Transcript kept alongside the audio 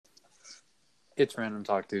It's Random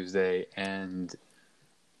Talk Tuesday, and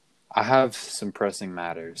I have some pressing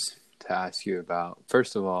matters to ask you about.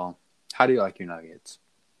 First of all, how do you like your nuggets?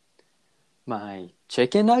 My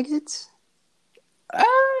chicken nuggets?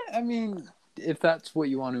 I mean, if that's what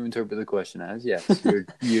you want to interpret the question as, yes,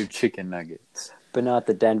 your chicken nuggets. But not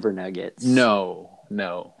the Denver Nuggets. No,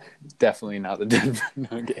 definitely not the Denver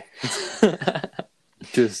Nuggets.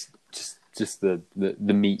 just the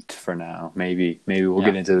meat for now. Maybe we'll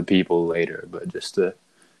get into the people later, but just the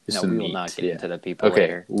we meat. will not get into the people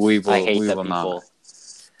later. We will. I hate we the will people. Not.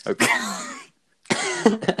 Okay.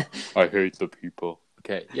 I hate the people.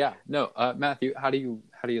 Okay, yeah, no, Matthew, how do you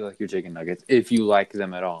like your chicken nuggets? If you like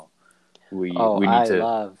them at all, we need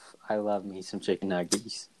to. I love me some chicken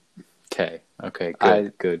nuggets. Okay,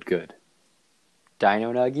 good.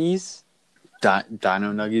 Dino Nuggies.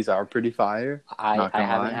 Dino Nuggies are pretty fire. I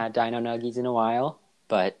haven't had Dino Nuggies in a while,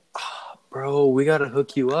 but bro, we gotta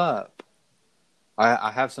hook you up.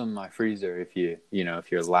 I have some in my freezer. If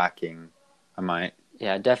you're lacking, I might.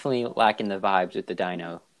 Yeah, definitely lacking the vibes with the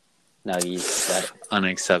Dino Nuggies. But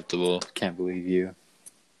unacceptable. Can't believe you.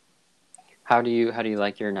 How do you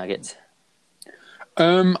like your nuggets?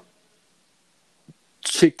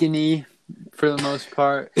 Chickeny for the most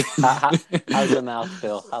part. How's the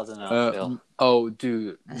mouthfeel? Oh,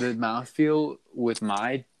 dude, the mouthfeel with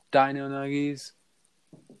my Dino Nuggies,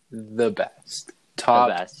 the best.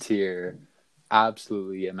 Top tier.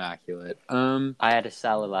 Absolutely immaculate. I had a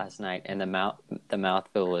salad last night, and the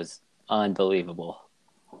mouthfeel was unbelievable.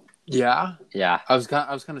 Yeah? Yeah. I was kind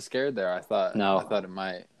of scared there. I thought it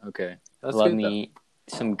might. Okay. That's Love me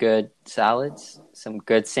some good salads, some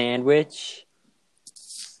good sandwich.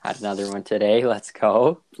 Had another one today. Let's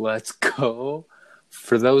go.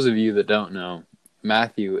 For those of you that don't know,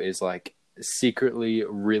 Matthew is like secretly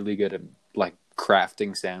really good at like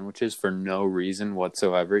crafting sandwiches for no reason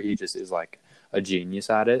whatsoever. He just is like a genius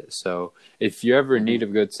at it. So if you're ever in need of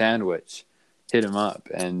a good sandwich, hit him up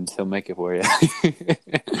and he'll make it for you.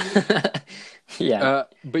 Yeah.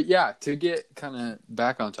 But yeah, to get kind of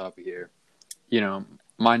back on topic here,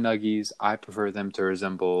 my nuggies, I prefer them to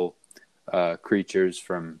resemble creatures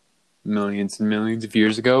from millions and millions of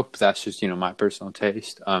years ago. But that's just, my personal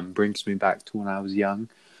taste. Brings me back to when I was young.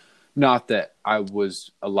 Not that I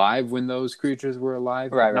was alive when those creatures were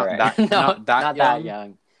alive. Right. Not that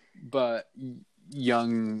young. But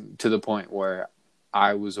young to the point where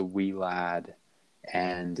I was a wee lad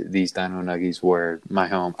and these Dino Nuggies were my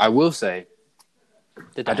home. I will say,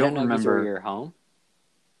 the Dino Nuggies were your home?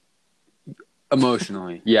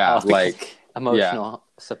 Emotionally, yeah. Emotional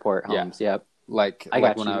support homes, yep. When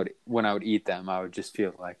I would eat them, I would just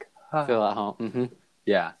feel like... Feel at home. Mm-hmm.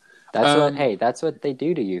 Yeah. That's what they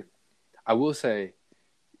do to you. I will say,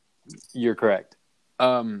 you're correct.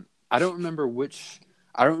 I don't remember which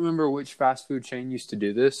fast food chain used to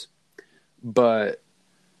do this, but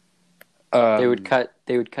they would cut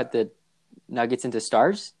the nuggets into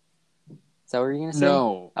stars. Is that what you're gonna say?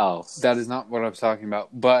 No. Oh, that is not what I was talking about.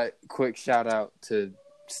 But quick shout out to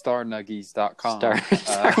StarNuggies.com.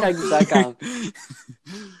 StarNuggies.com.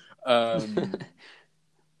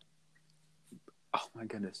 Oh my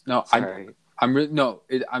goodness! No, sorry. I'm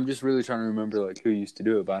just really trying to remember like who used to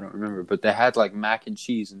do it, but I don't remember. But they had like mac and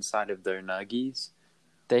cheese inside of their nuggies.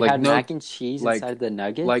 They had mac and cheese inside the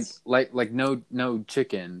nuggets. Like no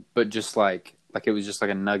chicken, but just like it was just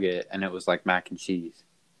like a nugget, and it was like mac and cheese.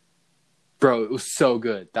 Bro, it was so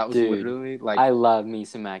good. That was literally like... I love me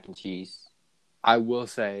some mac and cheese. I will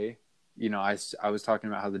say, I was talking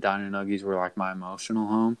about how the Dino Nuggies were like my emotional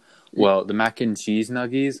home. Well, the mac and cheese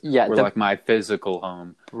nuggies were like my physical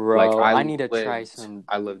home. Bro, like, I need to try some.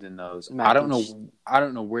 I lived in those. I don't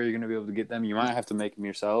know where you're gonna be able to get them. You might have to make them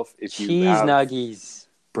yourself if you cheese nuggies.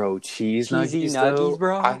 Bro, cheesy nuggies, though,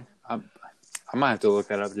 bro. I might have to look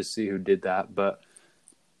that up to see who did that, but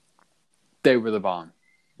they were the bomb.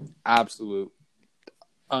 Absolute,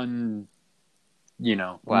 no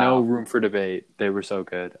room for debate. They were so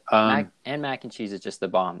good. Mac and cheese is just the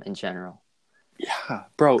bomb in general. Yeah,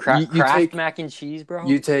 bro. You take mac and cheese, bro.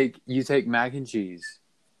 You take mac and cheese,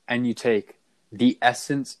 and you take the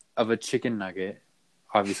essence of a chicken nugget.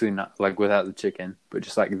 Obviously not like without the chicken, but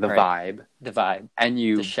just like the vibe. The vibe. And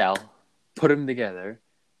you the shell. Put them together.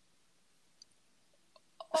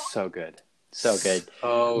 So good. So good.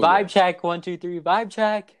 Oh, vibe check. 1, 2, 3. Vibe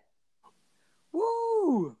check.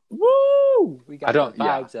 Woo! We got the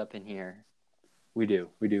vibes up in here. We do.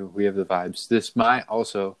 We have the vibes. This might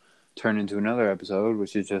also turn into another episode,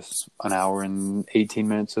 which is just an hour and 18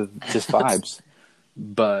 minutes of just vibes.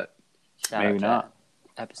 But maybe not.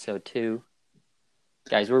 Episode 2.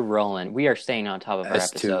 Guys, we're rolling. We are staying on top of our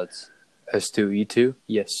episodes. S2E2?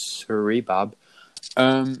 Yes, sirree, Bob.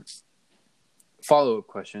 Follow-up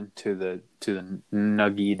question to the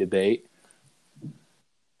nugget debate.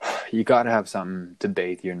 You got to have something to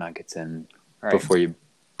bathe your nuggets in before you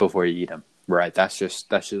eat them, right? That's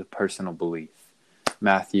just a personal belief.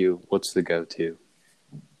 Matthew, what's the go-to?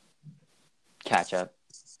 Ketchup.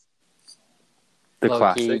 The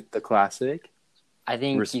classic. I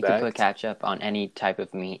think you can put ketchup on any type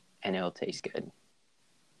of meat and it'll taste good.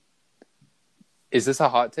 Is this a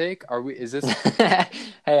hot take? Is this? Hey,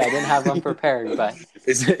 I didn't have one prepared, but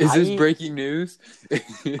is this breaking news?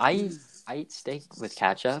 I eat steak with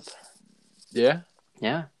ketchup. Yeah.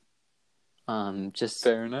 Yeah. Just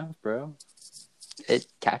fair enough, bro.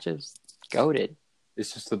 Ketchup's goated.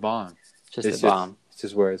 It's just the bomb. It's the bomb. It's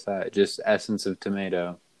just where it's at. Just essence of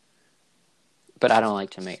tomato. But I don't like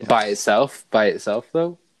tomato. By itself,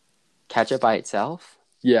 though. Ketchup by itself?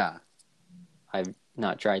 Yeah. I've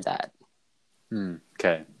not tried that.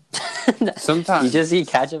 Okay. Sometimes you just eat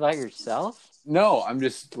ketchup by yourself? No, I'm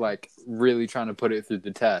just like really trying to put it through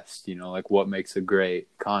the test. You know, like what makes a great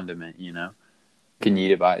condiment. You know, can you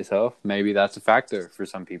eat it by itself? Maybe that's a factor for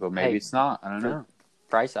some people. Maybe it's not. I don't know.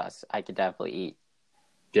 Fry sauce, I could definitely eat.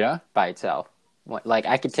 Yeah, by itself. Like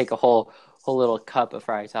I could take a whole little cup of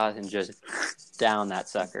fry sauce and just down that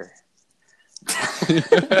sucker.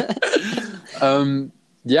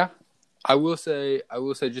 Yeah. I will say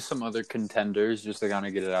just some other contenders just to kind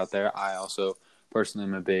of get it out there. I also personally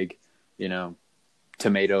am a big,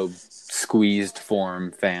 tomato squeezed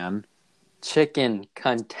form fan. Chicken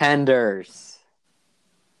contenders.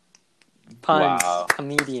 Puns. Wow.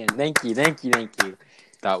 Comedian. Thank you.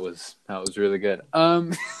 That was really good.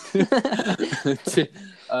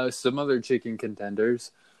 Some other chicken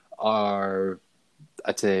contenders are,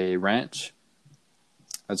 I'd say, ranch.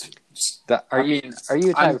 Are you a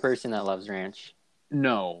type of person that loves ranch?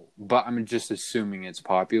 No, but I'm just assuming it's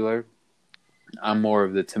popular. I'm more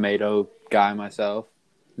of the tomato guy myself.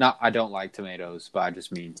 I don't like tomatoes, but I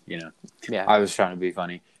just mean, Yeah. I was trying to be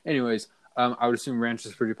funny. Anyways, I would assume ranch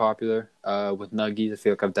is pretty popular. With nuggies, I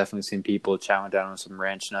feel like I've definitely seen people chowing down on some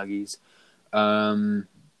ranch nuggies.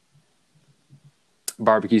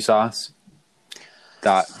 Barbecue sauce.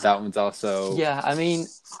 That one's also... Yeah, I mean,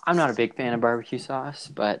 I'm not a big fan of barbecue sauce,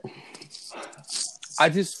 but... I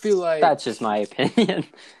just feel like... That's just my opinion.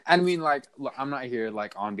 I mean, like, I'm not here,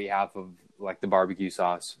 like, on behalf of, like, the barbecue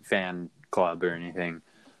sauce fan club or anything,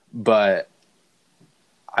 but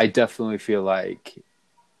I definitely feel like,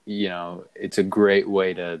 it's a great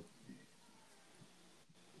way to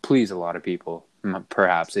please a lot of people.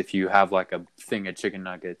 Perhaps if you have like a thing of chicken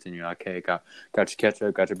nuggets and you're like, hey, got your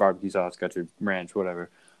ketchup, got your barbecue sauce, got your ranch, whatever.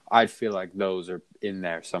 I feel like those are in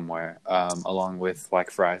there somewhere, along with like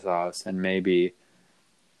fry sauce and maybe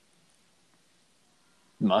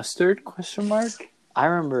mustard ? I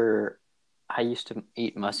remember I used to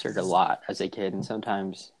eat mustard a lot as a kid, and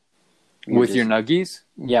sometimes with your nuggies.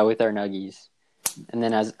 Yeah, with our nuggies. And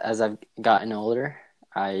then as I've gotten older,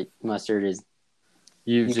 mustard is.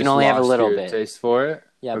 You can only have a little bit taste for it.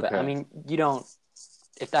 Yeah, okay. But I mean, you don't.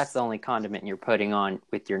 If that's the only condiment you're putting on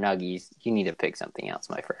with your nuggies, you need to pick something else,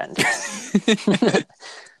 my friend.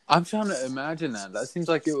 I'm trying to imagine that. That seems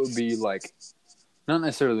like it would be like not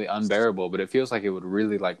necessarily unbearable, but it feels like it would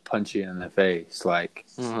really like punch you in the face, like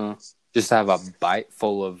just have a bite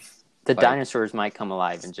full of. The dinosaurs might come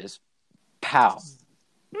alive and just pow.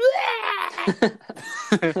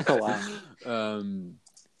 Wow.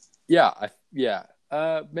 Yeah.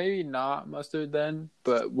 Maybe not mustard then,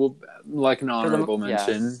 but we'll like an honorable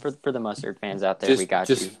mention for the mustard fans out there. We got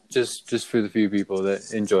you. Just for the few people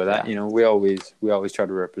that enjoy that, we always try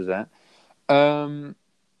to represent. I'm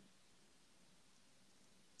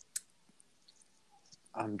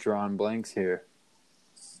drawing blanks here.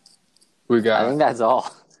 I think that's all.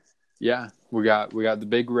 Yeah, we got the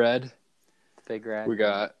big red. Big red. We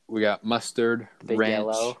got mustard, the big ranch,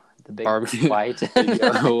 yellow, the big barbecue, white, big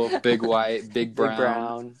yellow, big white, big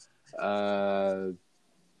brown.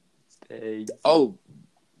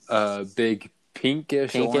 Big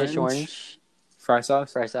pinkish orange. Fry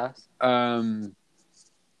sauce.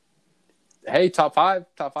 Hey, top five.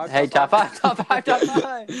 Hey, top five.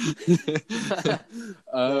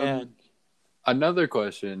 Another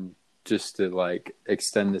question, just to like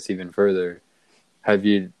extend this even further.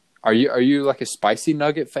 Are you like a spicy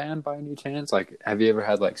nugget fan by any chance? Like, have you ever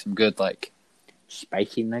had like some good like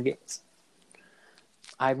spicy nuggets?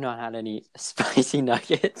 I've not had any spicy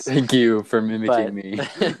nuggets. Thank you for mimicking me.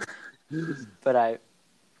 But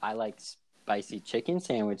I like spicy chicken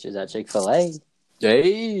sandwiches at Chick-fil-A.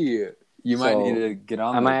 Hey, you might need to get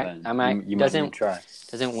on that then. You might need to try.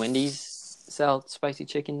 Doesn't Wendy's sell spicy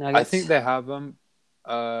chicken nuggets? I think they have them.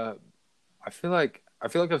 I feel like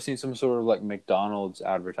I've seen some sort of like McDonald's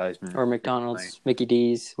advertisement. Or McDonald's, Mickey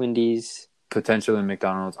D's, Wendy's. Potentially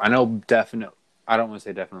McDonald's. I know definitely. I don't want to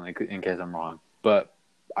say definitely in case I'm wrong, but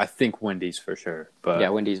I think Wendy's for sure. But yeah,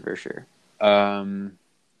 Wendy's for sure.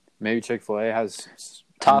 Maybe Chick-fil-A has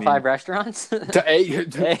top 5 restaurants. Top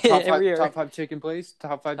 5 chicken place.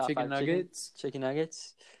 Top 5 chicken nuggets. Chicken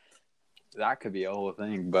nuggets. That could be a whole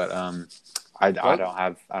thing, but I don't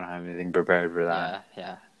have anything prepared for that.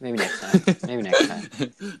 Yeah. Maybe next time.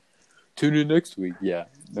 Tune in next week. Yeah.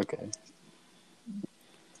 Okay.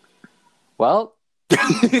 Well,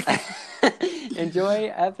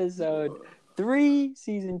 enjoy episode 3,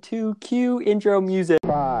 season 2. Cue intro music.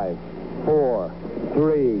 5, 4,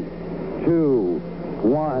 3, 2,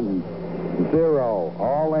 1, 0.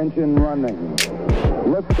 All engine running.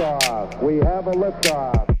 Liftoff. We have a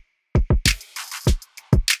liftoff.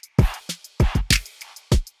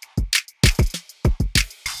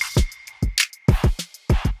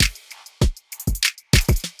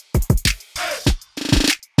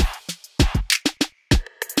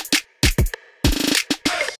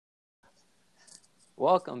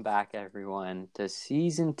 Welcome back, everyone, to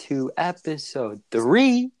Season 2, Episode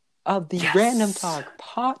 3 of the Random Talk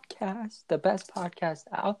podcast, the best podcast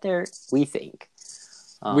out there, we think.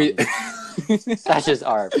 That's just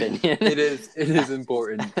our opinion. It is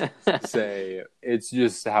important to say it's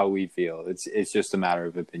just how we feel. It's just a matter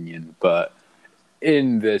of opinion, but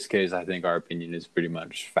in this case, I think our opinion is pretty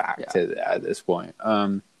much fact at this point.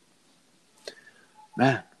 Man,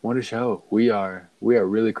 what a show! We are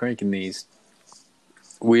really cranking these.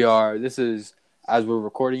 This is, as we're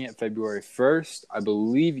recording it, February 1st. I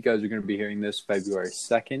believe you guys are going to be hearing this February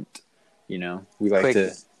 2nd. You know, we like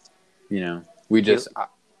to, we just,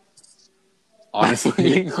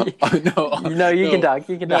 honestly, no, you can talk.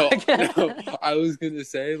 No, I was going to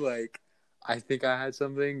say, like, I think I had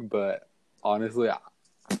something, but honestly,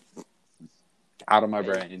 out of my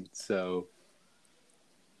brain. So,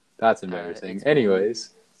 that's embarrassing.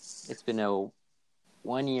 Anyways. It's been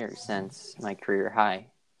 1 year since my career high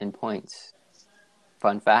in points.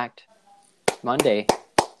 Fun fact, Monday,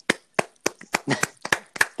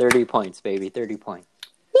 30 points, baby, 30 points.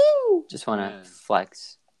 Woo! Just want to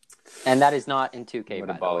flex. And that is not in 2K,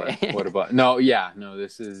 by the way. What about? No,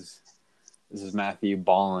 this is Matthew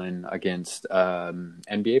balling against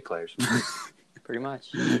NBA players. Pretty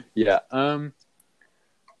much. Yeah.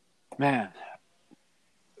 Man,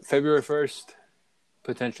 February 1st.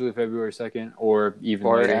 Potentially February 2nd, or even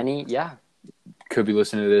later. Could be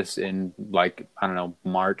listening to this in, like, I don't know,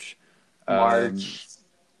 March. March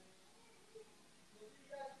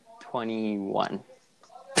 21.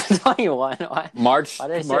 21? March. Why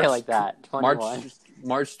did I say it like that? 21.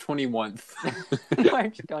 March 21th.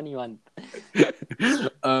 March 21th.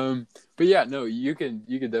 But yeah, no, you can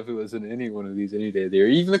definitely listen to any one of these any day of the year.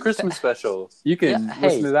 Even the Christmas special. You can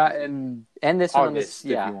listen to that in this August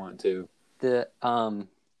if you want to. The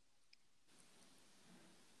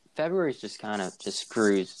February just kind of just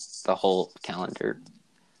screws the whole calendar.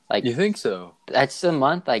 Like, you think so? That's the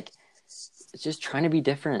month. Like, it's just trying to be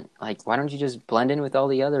different. Like, why don't you just blend in with all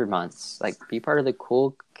the other months? Like, be part of the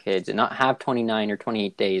cool kids and not have 29 or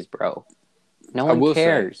 28 days, bro. No one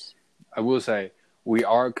cares. I will say we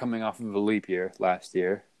are coming off of a leap year last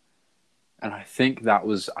year. And I think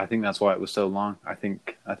that's why it was so long. I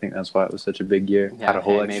think that's why it was such a big year. Had a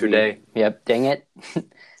whole extra day. Yep. Dang it.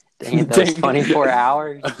 Those 24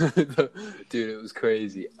 hours. Dude, it was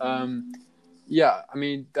crazy. Yeah, I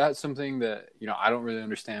mean, that's something that, I don't really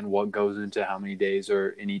understand what goes into how many days are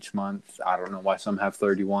in each month. I don't know why some have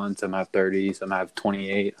 31, some have 30, some have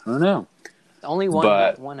 28. I don't know. Only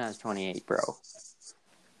one has 28, bro.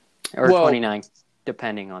 Or 29,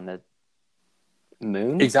 depending on the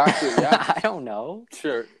moon. Exactly. Yeah. I don't know.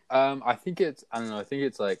 Sure. I think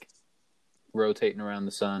it's like rotating around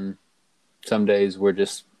the sun. Some days we're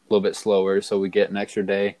just a little bit slower, so we get an extra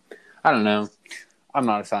day. I don't know. I'm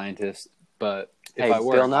not a scientist, but if I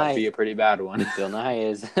were, I'd be a pretty bad one. Bill Nye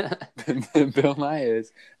is. Bill Nye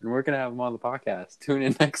is, and we're gonna have him on the podcast. Tune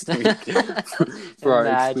in next week for our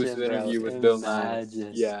exclusive interview with Bill Nye.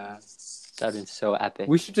 Yeah. That'd be so epic.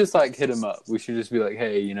 We should just hit him up. We should just be like,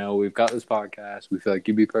 hey, we've got this podcast. We feel like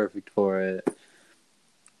you'd be perfect for it.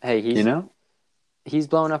 Hey, he's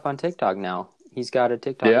blowing up on TikTok now. He's got a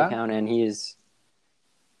TikTok account and he is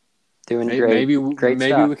doing great stuff. Maybe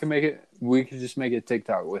we can make it. We could just make it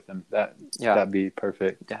TikTok with him. That'd be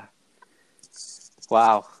perfect. Yeah.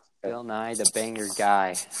 Wow, Bill Nye, the banger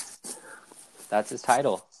guy. That's his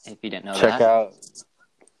title. If you didn't know that.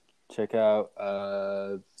 Check out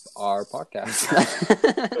our podcast.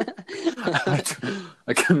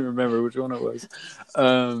 I couldn't remember which one it was.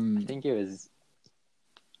 I think it was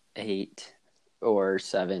 8 or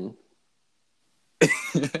 7.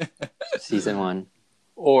 Season 1.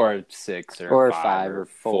 Or 6 or 5 or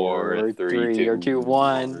 4 or 3 or 2,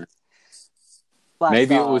 1.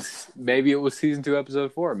 Maybe it was season 2,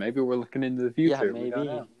 episode 4. Maybe we're looking into the future. Yeah, maybe. We don't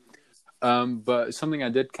know. But something I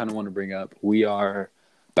did kind of want to bring up. We are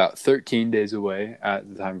about 13 days away at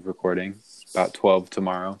the time of recording. About 12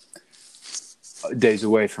 tomorrow. Days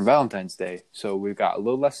away from Valentine's Day. So we've got a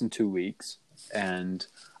little less than 2 weeks. And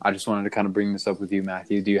I just wanted to kind of bring this up with you,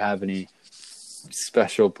 Matthew. Do you have any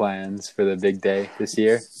special plans for the big day this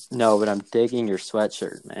year? No, but I'm digging your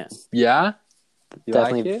sweatshirt, man. Yeah? You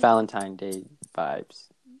definitely like Valentine's Day vibes.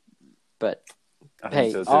 But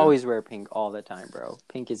hey, so always wear pink all the time, bro.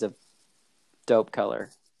 Pink is a dope color.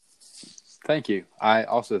 Thank you. I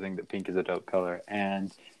also think that pink is a dope color.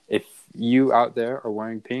 And if you out there are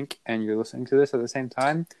wearing pink and you're listening to this at the same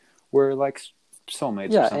time, we're like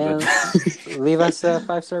soulmates or something. And leave us a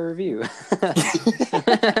 5-star review.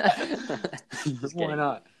 Why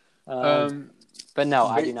not? But no,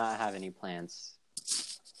 I do not have any plans.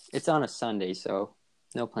 It's on a Sunday, so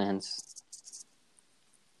no plans.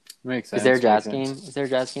 Makes sense. Is there a jazz game? Is there a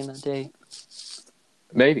jazz game that day?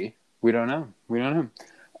 Maybe. We don't know.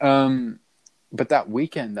 But that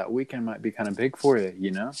weekend might be kind of big for you,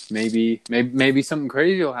 you know? Maybe something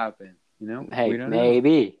crazy will happen, you know?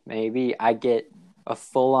 Hey, maybe I get a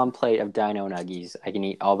full-on plate of Dino Nuggies I can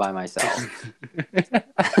eat all by myself.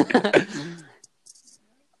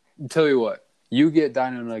 Tell you what, you get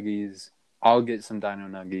Dino Nuggies, I'll get some Dino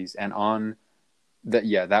Nuggies, and on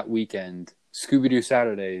that weekend, Scooby-Doo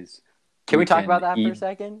Saturdays. Can we talk about that for a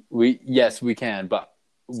second? Yes, we can, but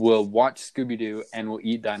we'll watch Scooby-Doo and we'll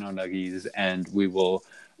eat Dino Nuggies and we will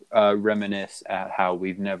reminisce at how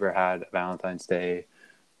we've never had a Valentine's Day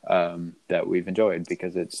that we've enjoyed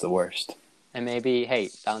because it's the worst. And maybe, hey,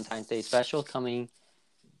 Valentine's Day special coming.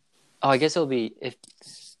 Oh, I guess it'll be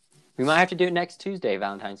we might have to do it next Tuesday,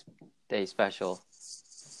 Valentine's Day special.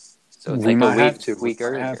 So it's like a week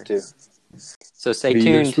earlier. Have to. So stay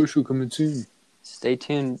tuned. Special coming soon. Stay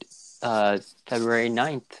tuned. February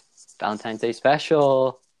 9th, Valentine's Day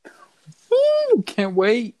special. Woo! Can't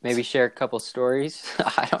wait. Maybe share a couple stories.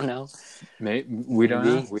 I don't know. We don't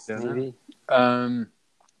know.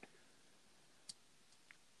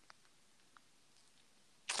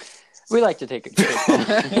 We like to take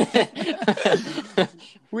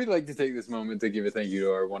We'd like to take this moment to give a thank you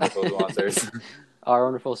to our wonderful sponsors. Our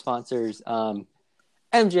wonderful sponsors,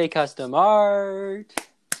 MJ Custom Art.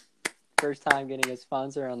 First time getting a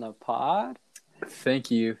sponsor on the pod.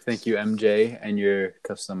 Thank you, MJ, and your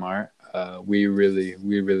custom art. We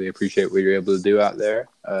really appreciate what you're able to do out there.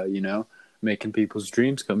 You know, making people's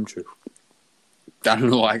dreams come true. I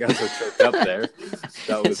don't know why I got so choked up there.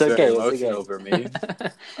 That was very emotional for me.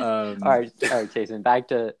 All right, Jason. Back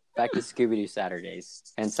to Scooby-Doo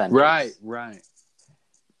Saturdays and Sundays. Right.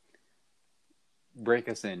 Break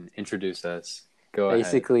us in. Introduce us. Go ahead.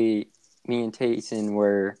 Basically, me and Jason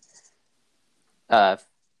were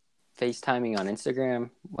FaceTiming on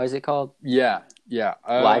Instagram. What is it called? Yeah.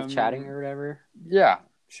 Live chatting or whatever. Yeah,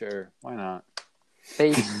 sure. Why not?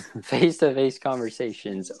 Face-to-face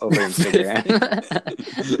conversations over Instagram.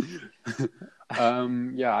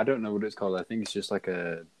 Yeah, I don't know what it's called. I think it's just like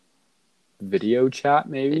a video chat,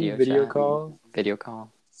 maybe video call. Video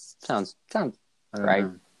call sounds right.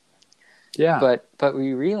 Know. Yeah, but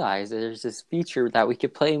we realized that there's this feature that we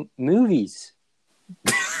could play movies.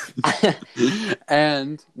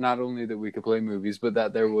 And not only that we could play movies, but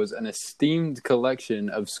that there was an esteemed collection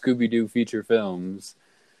of Scooby-Doo feature films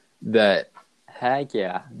that. Heck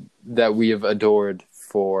yeah. That we have adored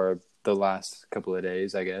for the last couple of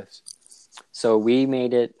days, I guess. So we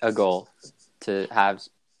made it a goal to have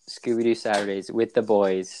Scooby-Doo Saturdays with the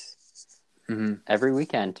boys every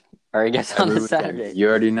weekend. Or I guess on the Saturday. You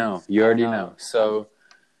already know. So,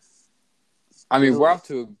 I mean, we're off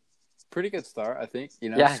to a pretty good start, I think. You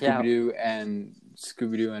know, Scooby-Doo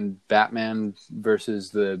and Batman versus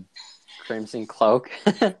the Crimson Cloak.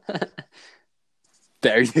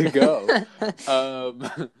 There you go.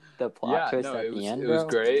 The plot twist at the end. It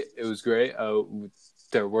was great.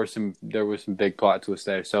 There were some big plot twists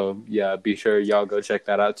there. So yeah, be sure y'all go check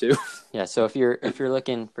that out too. Yeah. So if you're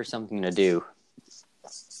looking for something to do,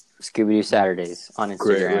 Scooby-Doo Saturdays on Instagram.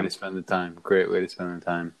 Great way to spend the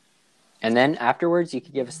time. And then afterwards, you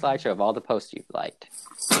could give a slideshow of all the posts you've liked.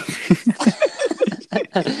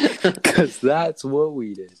 Because that's what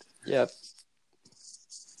we did. Yep.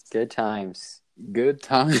 Good times.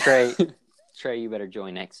 Trey, you better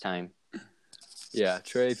join next time. Yeah,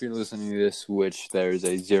 Trey, if you're listening to this, which there's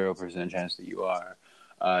a 0% chance that you are,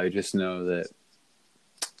 just know that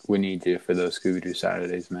we need you for those Scooby-Doo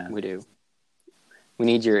Saturdays, man. We do. We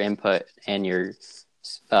need your input and your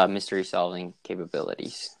mystery solving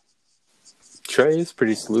capabilities. Trey is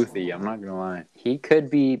pretty sleuthy, I'm not gonna lie. He could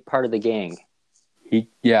be part of the gang.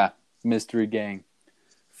 Mystery gang.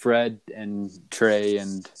 Fred and Trey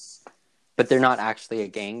and... But they're not actually a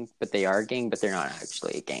gang, but they are a gang, but they're not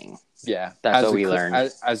actually a gang. Yeah. That's what we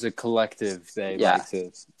learned. As a collective, they like to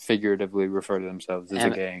figuratively refer to themselves as a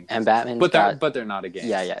gang. And Batman's but they're not a gang.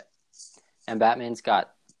 Yeah. And Batman's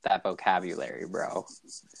got that vocabulary, bro.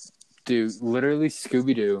 Dude, literally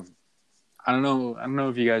Scooby-Doo. I don't know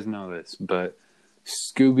if you guys know this, but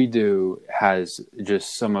Scooby-Doo has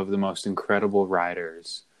just some of the most incredible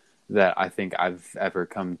writers that I think I've ever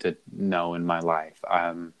come to know in my life.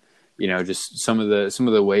 Just some of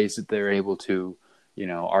the ways that they're able to,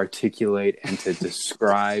 articulate and to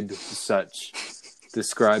describe such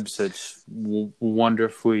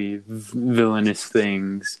wonderfully villainous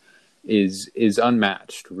things is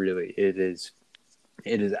unmatched. Really, it is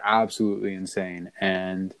absolutely insane.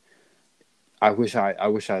 And I wish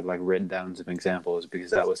I'd like written down some examples,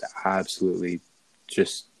 because that was absolutely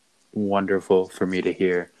just wonderful for me to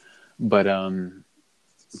hear. But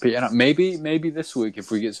maybe this week, if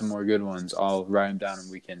we get some more good ones, I'll write them down and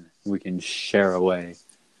we can share away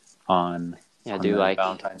on do like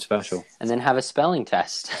Valentine's special, and then have a spelling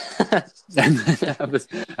test. And then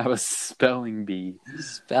have a spelling bee.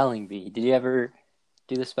 Spelling bee. Did you ever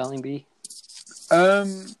do the spelling bee?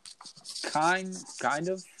 Kind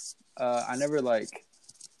of. I never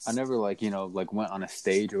went on a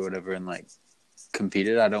stage or whatever and like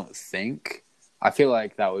competed. I don't think. I feel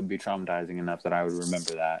like that would be traumatizing enough that I would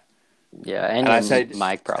remember that. Yeah, and I said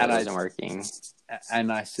mic probably wasn't working.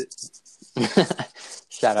 And I said,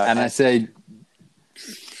 shout out. And I say,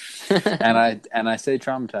 and I say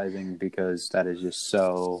traumatizing because that is just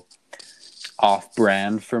so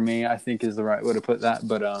off-brand for me, I think is the right way to put that.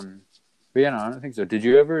 But yeah, no, I don't think so. Did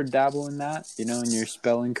you ever dabble in that? In your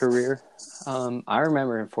spelling career? I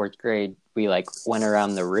remember in 4th grade, we like went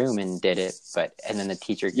around the room and did it, and then the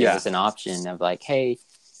teacher gave us an option of like, hey,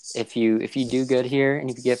 if you do good here and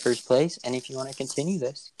if you get first place, and if you want to continue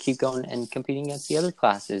this, keep going and competing against the other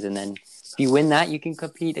classes, and then if you win that, you can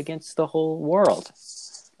compete against the whole world.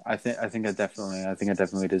 I think I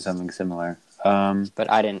definitely did something similar. But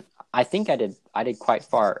I didn't. I think I did quite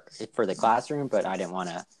far for the classroom, but I didn't want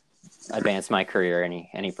to advance my career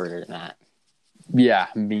any further than that. Yeah,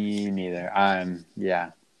 me neither.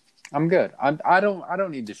 I'm good. I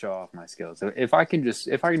don't need to show off my skills. If I can just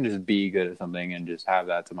be good at something and just have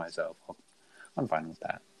that to myself, I'm fine with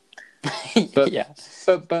that. But yeah,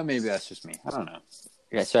 but maybe that's just me. I don't know.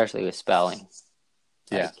 Yeah, especially with spelling.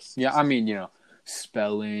 Yeah. I mean,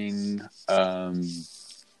 spelling,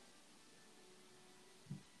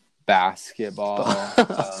 basketball.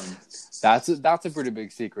 That's a pretty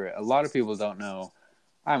big secret. A lot of people don't know.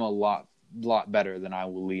 I'm a lot better than I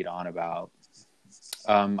will lead on about.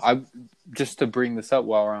 I just to bring this up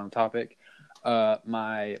while we're on the topic,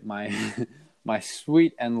 my my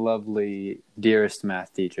sweet and lovely dearest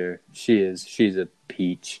math teacher, she's a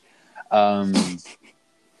peach. You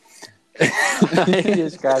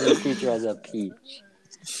describe the teacher as a peach.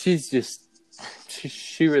 She's just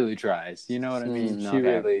she really tries. You know what I mean? She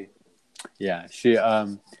really, yeah. She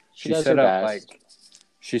set up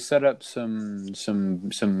she set up some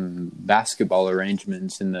basketball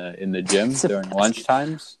arrangements in the gym during lunch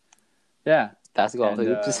times. Yeah, basketball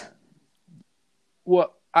hoops.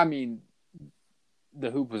 Well, I mean,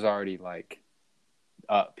 the hoop was already like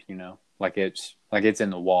up, like it's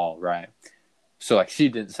in the wall, right? So like she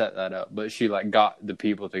didn't set that up, but she like got the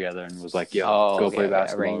people together and was like, "Yo, go play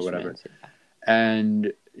basketball or whatever."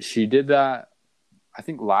 And she did that, I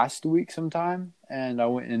think last week sometime, and I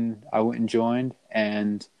went and joined.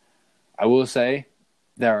 And I will say,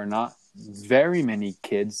 there are not very many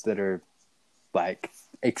kids that are like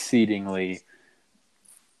exceedingly,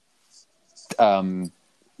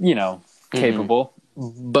 capable,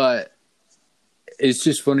 but it's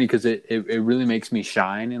just funny because it really makes me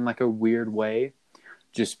shine in like a weird way,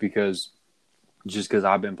 just because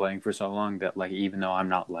I've been playing for so long that like even though I'm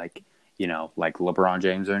not like like LeBron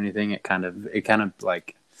James or anything, it kind of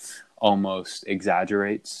like almost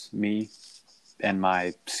exaggerates me and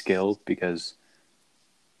my skill because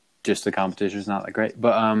just the competition is not that great.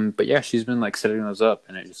 But yeah, she's been like setting those up,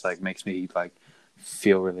 and it just like makes me like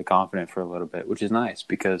feel really confident for a little bit, which is nice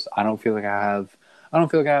because I don't feel like I have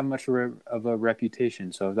much of a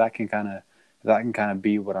reputation. So if that can kind of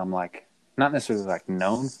be what I'm like not necessarily like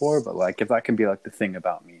known for, but like if that could be like the thing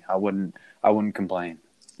about me, I wouldn't complain.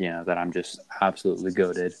 You know, that I'm just absolutely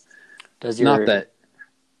goated. Not that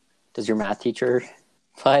does your math teacher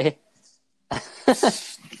play?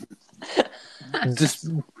 just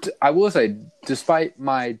I will say, despite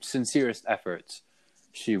my sincerest efforts,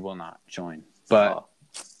 she will not join. But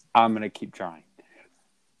I'm gonna keep trying.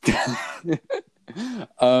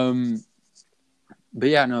 But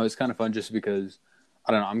yeah, no, it's kind of fun just because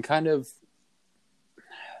I don't know. I'm kind of,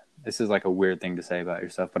 this is like a weird thing to say about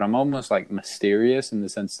yourself, but I'm almost like mysterious in the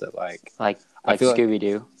sense that like Scooby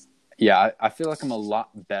Doo. Yeah, I feel like I'm a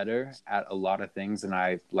lot better at a lot of things than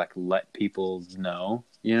I like let people know.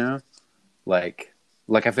 You know, like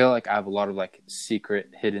I feel like I have a lot of like secret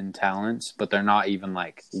hidden talents, but they're not even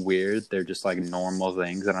like weird. They're just like normal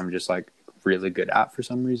things that I'm just like really good at for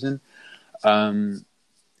some reason. And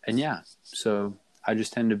yeah, so I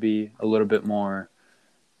just tend to be a little bit more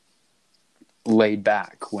laid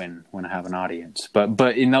back when I have an audience.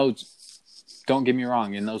 But in those, don't get me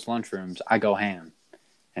wrong, in those lunchrooms, I go ham,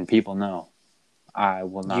 and people know. I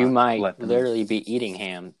will not. You might literally be eating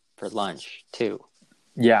ham for lunch too.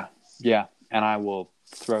 Yeah, and I will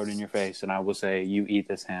throw it in your face, and I will say, "You eat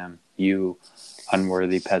this ham, you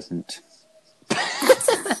unworthy peasant."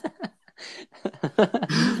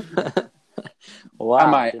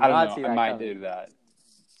 Wow, I don't know. I might do that.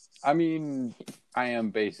 I mean, I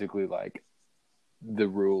am basically like the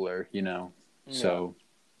ruler, you know. Yeah. So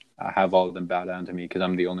I have all of them bow down to me because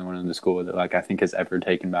I'm the only one in the school that like I think has ever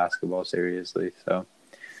taken basketball seriously. So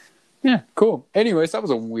yeah, cool. Anyways, that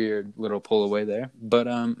was a weird little pull away there. But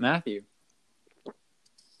Matthew,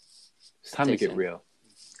 it's time to get real.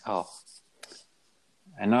 Oh.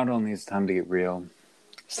 And not only is it time to get real,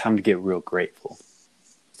 it's time to get real grateful.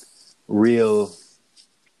 Real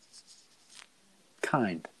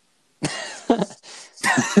kind.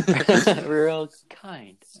 Real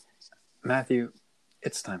kind. Matthew,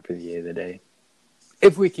 it's time for the yay of the day.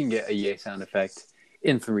 If we can get a yay sound effect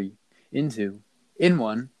in 3, in 2, in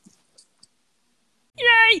 1.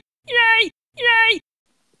 Yay! Yay! Yay!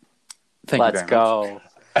 Thank you very go.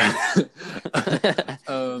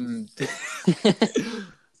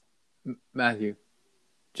 Matthew,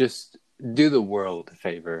 just do the world a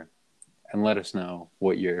favor and let us know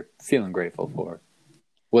what you're feeling grateful for.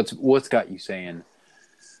 What's got you saying,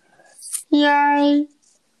 yay?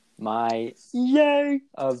 My yay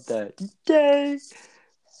of the day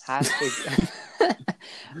has to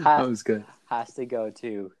that was good. Has to go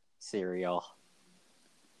to cereal.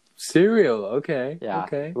 Cereal, okay. Yeah.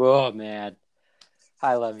 Okay. Oh man,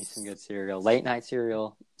 I love me some good cereal. Late night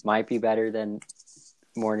cereal might be better than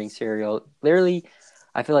morning cereal. Literally,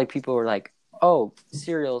 I feel like people were like, "Oh,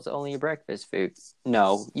 cereal is only a breakfast food."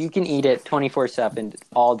 No, you can eat it 24/7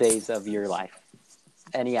 all days of your life,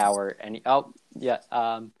 any hour, any. Oh, yeah.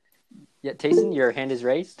 Yeah, Tayson, your hand is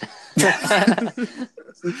raised.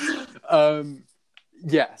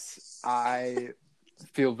 Yes, I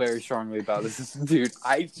feel very strongly about this, dude.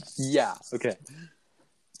 Okay.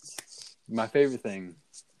 My favorite thing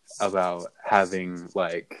about having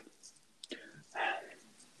something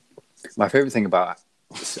about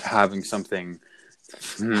having something.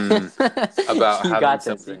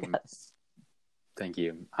 Thank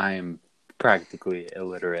you. I am practically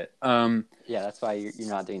illiterate. Yeah, that's why you're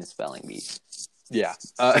not doing the spelling bee. Yeah.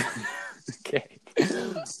 Okay.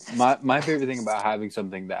 My favorite thing about having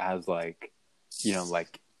something that has like, you know,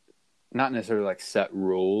 like not necessarily like set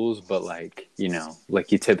rules, but like, you know,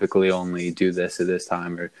 like you typically only do this at this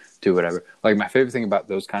time or do whatever. Like my favorite thing about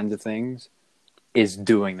those kinds of things is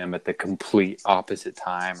doing them at the complete opposite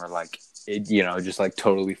time or like, you know, just like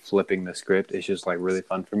totally flipping the script. It's just like really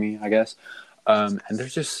fun for me, I guess. And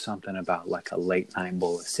there's just something about like a late night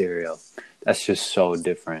bowl of cereal that's just so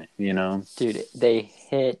different, you know? Dude, they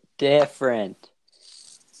hit different.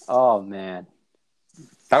 Oh, man.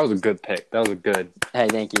 That was a good pick. That was a good. Hey,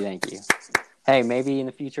 thank you. Hey, maybe in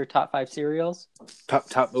the future, top 5 cereals?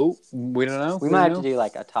 Top. Oh, we don't know. We might have to do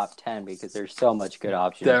like a top 10 because there's so much good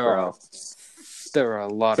options, bro. There are a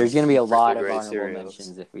lot. There's going to be a lot of honorable cereals.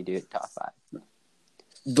 mentions if we do it top 5.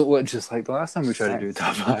 Just like the last time we tried to do a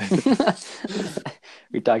top 5.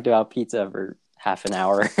 We talked about pizza for half an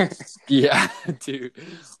hour. Yeah, dude.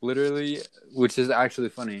 Literally, which is actually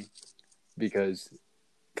funny because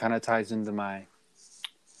kind of ties into my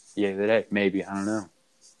yay of the day. Maybe, I don't know.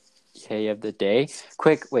 Yay of the day.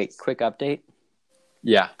 Quick update.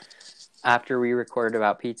 Yeah. After we recorded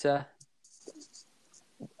about pizza,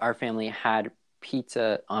 our family had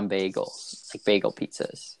pizza on bagels, like bagel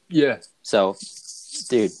pizzas. Yeah. So,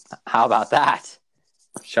 dude, how about that?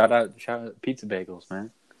 Shout out pizza bagels,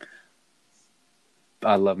 man.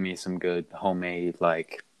 I love me some good homemade,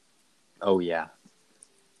 like, oh yeah.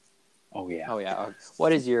 Oh yeah.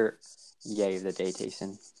 What is your yay of the day,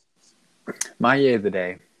 Tayson? My yay of the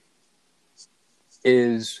day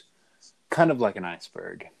is kind of like an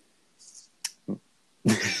iceberg.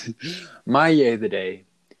 My yay of the day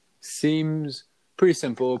seems pretty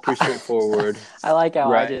simple, pretty straightforward. I like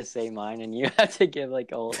how right? I just say mine and you have to give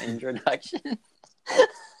like a whole introduction.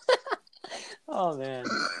 Oh man,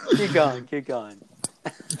 keep going.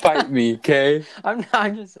 Fight me, okay? I'm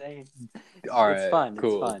just saying. All right, it's fun.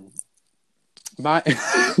 cool. It's fun.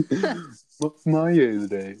 My yay of the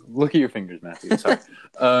day. Look at your fingers, Matthew. Sorry.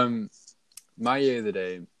 My yay of the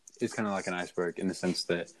day is kind of like an iceberg in the sense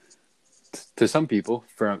that to some people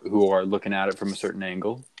who are looking at it from a certain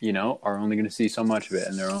angle, are only going to see so much of it,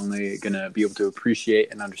 and they're only going to be able to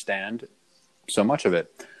appreciate and understand so much of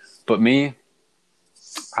it. But me,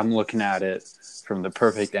 I'm looking at it from the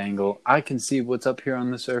perfect angle. I can see what's up here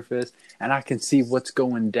on the surface, and I can see what's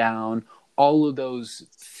going down. All of those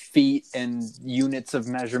feet and units of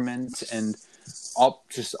measurement, and all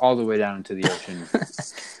the way down to the ocean.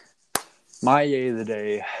 My yay of the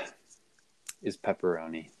day is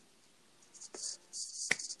pepperoni.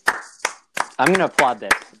 I'm gonna applaud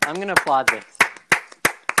this.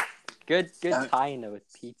 Good tie into with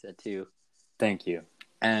pizza too. Thank you.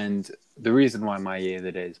 And the reason why my yay of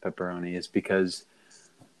the day is pepperoni is because,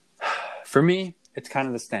 for me, it's kind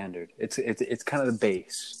of the standard. It's kind of the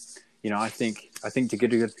base. I think to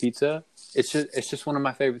get a good pizza, it's just one of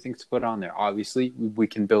my favorite things to put on there. Obviously, we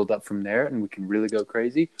can build up from there, and we can really go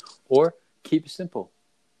crazy, or keep it simple.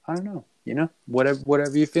 I don't know.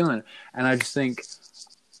 Whatever you're feeling. And I just think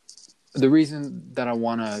the reason that I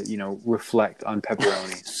want to, reflect on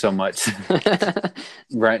pepperoni so much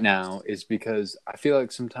right now is because I feel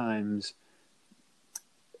like sometimes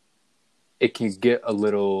it can get a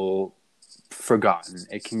little forgotten.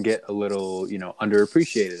 It can get a little,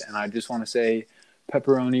 underappreciated. And I just want to say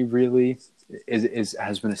pepperoni really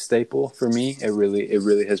has been a staple for me. It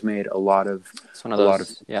really has made a lot of,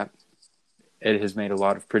 yeah. It has made a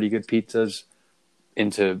lot of pretty good pizzas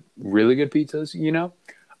into really good pizzas,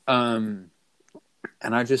 and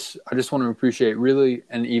I just want to appreciate really,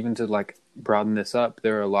 and even to like broaden this up,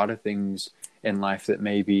 there are a lot of things in life that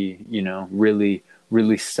maybe, really,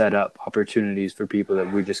 really set up opportunities for people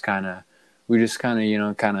that we just kind of,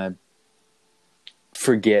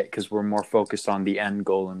 forget because we're more focused on the end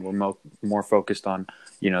goal, and we're more focused on,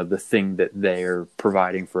 the thing that they're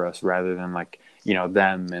providing for us rather than like,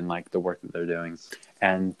 them and like the work that they're doing.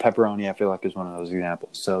 And pepperoni, I feel like, is one of those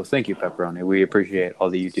examples. So thank you, pepperoni. We appreciate all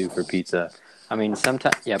that you do for pizza. I mean,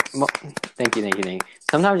 sometimes, yeah. Thank you.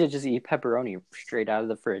 Sometimes you just eat pepperoni straight out of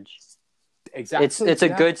the fridge. Exactly. It's a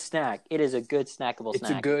good snack. It is a good snackable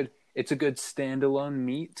snack. It's a good standalone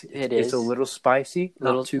meat. It is. It's a little spicy,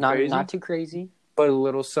 not too crazy, but a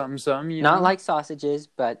little something. Not like sausages,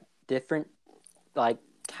 but different, like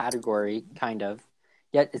category kind of.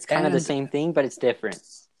 Yet it's kind of the same thing, but it's different.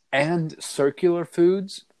 And circular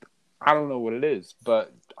foods, I don't know what it is,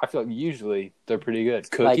 but I feel like usually they're pretty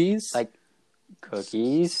good. Cookies? Like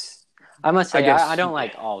cookies? I must say, I don't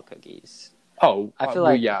like all cookies. Oh, I feel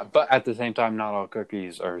like... yeah, but at the same time, not all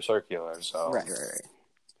cookies are circular, so... Right.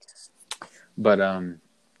 But,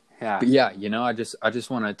 yeah. But yeah, I just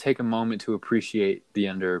want to take a moment to appreciate the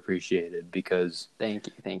underappreciated, because... Thank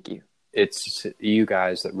you. It's you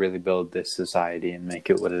guys that really build this society and make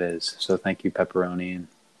it what it is. So thank you, pepperoni, and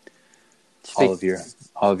all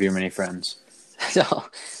of your many friends. So,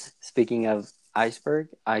 speaking of iceberg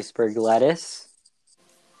lettuce.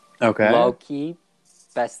 Okay. Low key,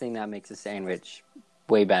 best thing that makes a sandwich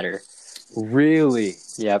way better. Really?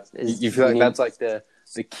 Yep. You feel like that's like the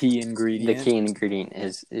key ingredient? The key ingredient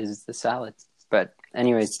is the salad. But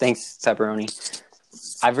anyways, thanks, pepperoni.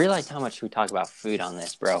 I've realized how much we talk about food on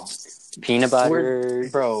this, bro. Peanut butter,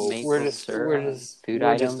 we're just food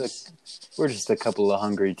items. We're just a couple of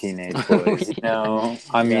hungry teenage boys.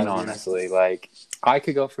 I mean, honestly, like, I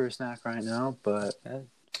could go for a snack right now, but...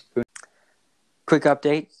 Quick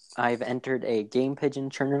update. I've entered a game pigeon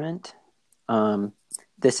tournament.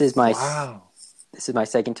 This is my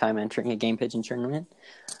second time entering a game pigeon tournament.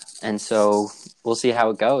 And so we'll see how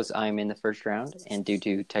it goes. I'm in the first round, and due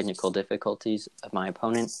to technical difficulties of my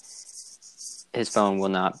opponent, his phone will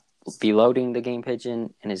not be loading the game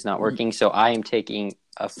pigeon and is not working. So I am taking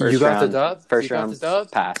a first round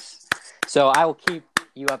pass. So I will keep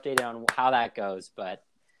you updated on how that goes. But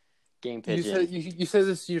game pigeon. You said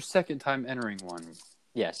this is your second time entering one.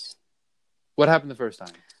 Yes. What happened the first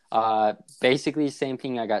time? Basically the same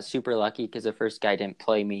thing. I got super lucky because the first guy didn't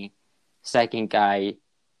play me. Second guy,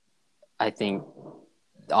 I think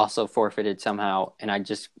also forfeited somehow, and I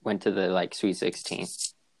just went to the like Sweet 16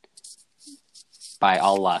 by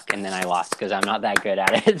all luck, and then I lost because I'm not that good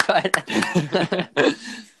at it. But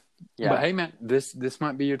yeah. But hey, man, this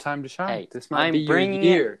might be your time to shine. Hey, this might I'm be your bringing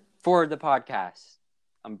year. it for the podcast.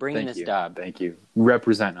 I'm bringing this dub. Thank you.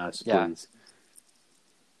 Represent us, Yeah. please.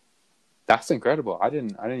 That's incredible. I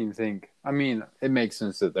didn't even think. I mean, it makes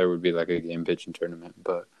sense that there would be like a game pitching tournament,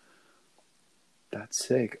 but that's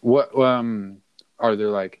sick. What are there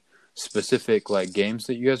like specific like games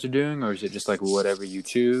that you guys are doing, or is it just like whatever you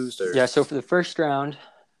choose? Or... Yeah. So for the first round,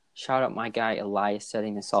 shout out my guy Elias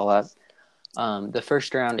setting this all up. The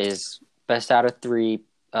first round is best out of 3,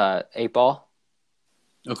 8-ball.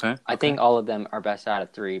 Okay. I think all of them are best out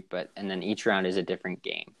of 3, and then each round is a different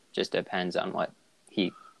game. Just depends on what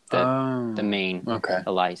the main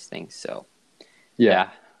Elias thinks. So yeah,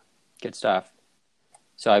 good stuff.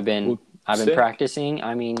 So I've been practicing.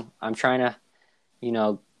 I mean, I'm trying to,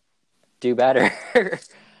 do better.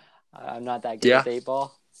 I'm not that good at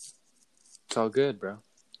 8-ball. It's all good, bro.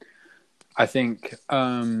 I think.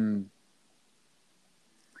 I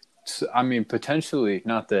mean, potentially,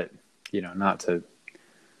 not that not to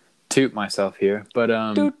toot myself here, but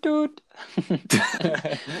toot.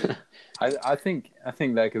 I think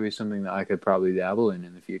that could be something that I could probably dabble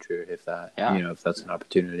in the future if that if that's an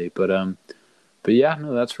opportunity. But yeah,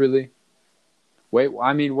 no, that's really way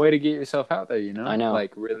to get yourself out there. I know,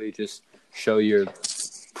 like really just show your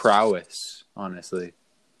prowess. Honestly,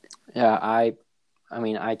 yeah. I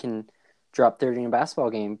mean, I can drop 30 in a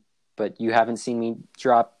basketball game, but you haven't seen me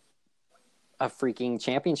drop a freaking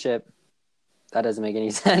championship. That doesn't make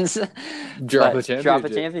any sense. Drop a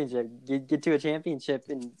championship. Get to a championship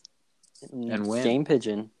and win. Game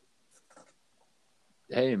pigeon.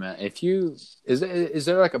 Hey man, is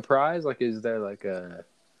there like a prize? Like, is there like a?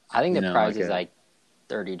 I think the prize is like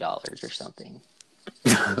 $30 or something.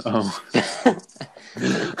 Oh.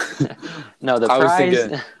 No, the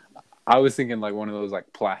prize. I was thinking like one of those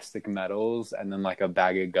like plastic medals, and then like a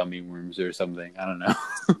bag of gummy worms or something. I don't know.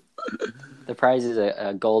 The prize is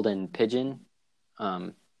a golden pigeon.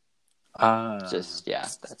 That's just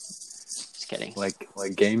kidding. Like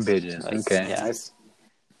game pigeon. Okay. Yeah.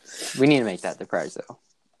 We need to make that the prize though.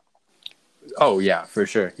 Oh yeah, for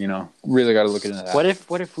sure. Really got to look into that. What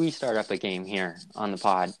if we start up a game here on the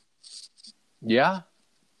pod? Yeah,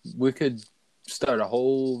 we could start a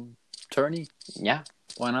whole tourney. Yeah,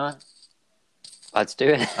 why not? Let's do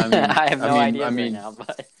it. I mean, I have no idea right now,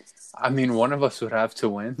 but I mean, one of us would have to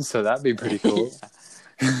win, so that'd be pretty cool.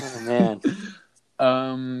 Oh man.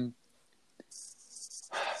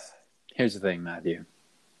 Here's the thing, Matthew.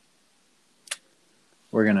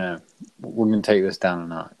 We're gonna take this down a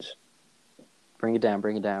notch. Bring it down.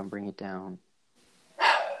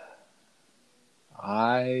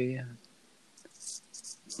 I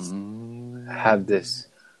have this.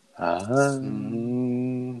 Hey,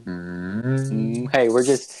 we're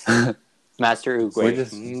just Master Oogway.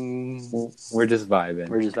 We're just vibing.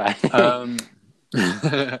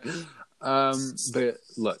 But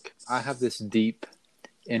look, I have this deep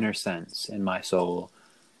inner sense in my soul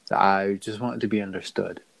that I just want to be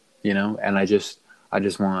understood, and I just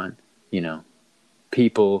want,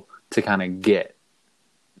 people to kind of get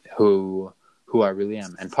who I really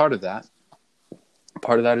am. And part of that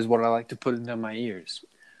is what I like to put into my ears.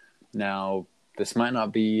 Now, this might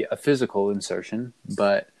not be a physical insertion,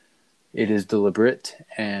 but it is deliberate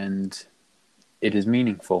and it is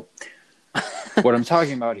meaningful. What I'm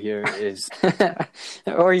talking about here is...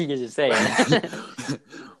 Or you can just say it.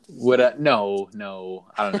 No,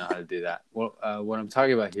 I don't know how to do that. What I'm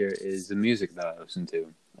talking about here is the music that I listen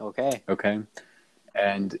to. Okay?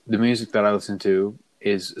 And the music that I listen to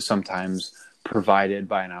is sometimes provided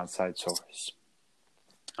by an outside source.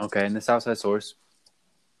 Okay, and this outside source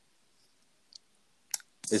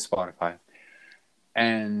is Spotify.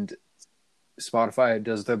 And Spotify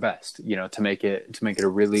does their best, to make it a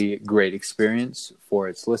really great experience for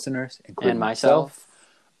its listeners, including and myself,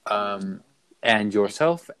 and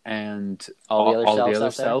yourself, and all the other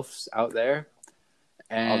selves out there,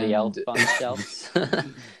 and all the elf on the shelves.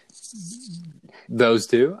 Those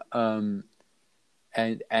two, and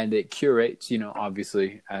it curates,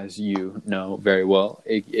 obviously, as you know very well,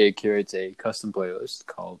 it curates a custom playlist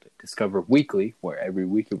called Discover Weekly, where every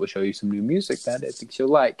week it will show you some new music that it thinks you'll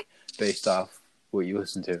like based off what you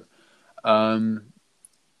listen to.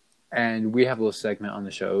 And we have a little segment on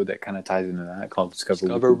the show that kind of ties into that called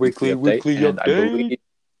Discover Weekly Update.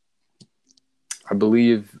 I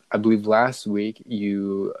believe last week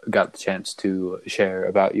you got the chance to share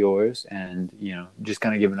about yours and, just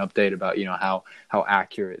kind of give an update about, how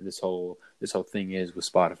accurate this whole thing is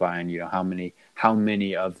with Spotify, and you know how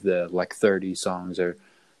many of the like 30 songs are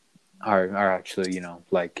actually, you know,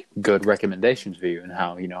 like good recommendations for you, and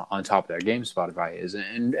how, you know, on top of their game Spotify is,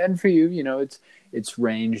 and for you, you know, it's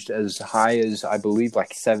ranged as high as I believe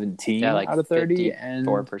like 17 like out of 30, and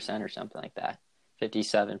 4% or something like that,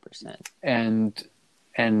 57%,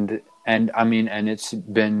 and I mean, and it's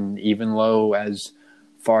been even low as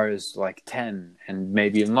far as like 10, and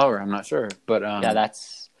maybe even lower. I'm not sure, but yeah,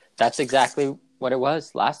 that's exactly what it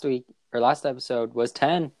was last week, or last episode was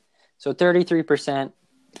 10, so 33%.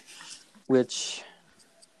 Which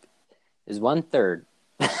is 1/3.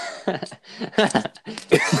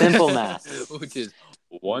 Simple math. Which is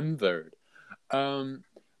 1/3.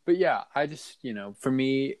 But yeah, I just, you know, for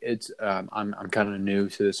me, it's I'm kind of new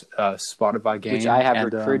to this Spotify game, which I have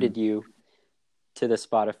recruited you to the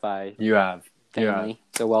Spotify. You have family,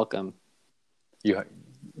 so welcome.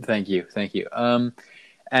 Thank you.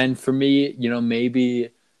 And for me, you know, maybe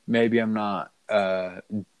I'm not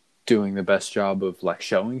doing the best job of like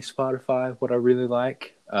showing Spotify what I really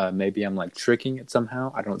like. Maybe I'm like tricking it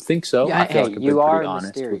somehow. I don't think so. Yeah, I feel like I've been pretty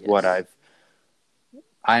honest mysterious. with what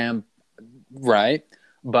I am, right?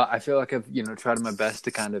 But I feel like I've, you know, tried my best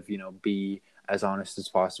to kind of, you know, be as honest as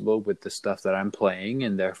possible with the stuff that I'm playing,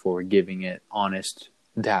 and therefore giving it honest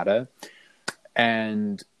data.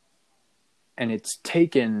 And it's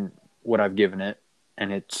taken what I've given it,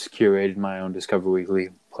 and it's curated my own Discover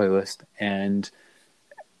Weekly playlist, and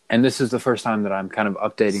this is the first time that I'm kind of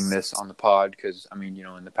updating this on the pod, because I mean, you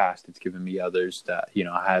know, in the past it's given me others that, you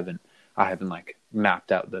know, I haven't like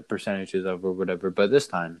mapped out the percentages of or whatever. But this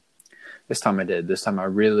time I did. This time I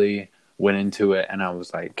really went into it, and I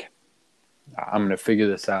was like, I'm gonna figure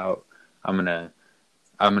this out. I'm gonna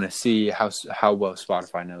see how well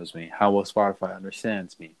Spotify knows me, how well Spotify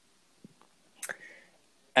understands me,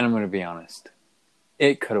 and I'm gonna be honest.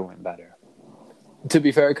 It could have went better. To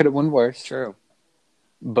be fair, it could have went worse. True.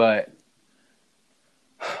 But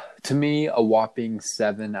to me, a whopping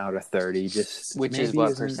 7 out of 30, just which is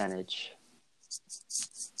what percentage?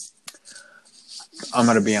 I'm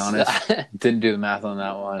gonna be honest. Didn't do the math on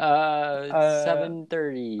that one.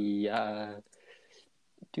 730.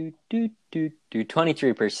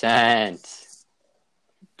 23%.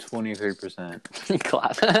 23%.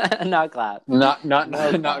 Clap. Not clap. Not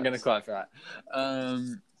gonna clap for that.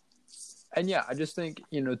 And yeah, I just think,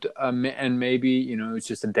 you know, and maybe, you know, it's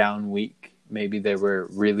just a down week. Maybe they were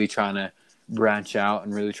really trying to branch out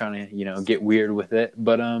and really trying to, you know, get weird with it.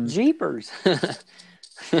 But Jeepers.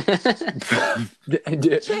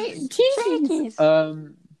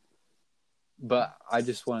 Jeez. But I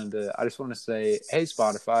just want to say, hey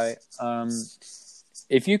Spotify,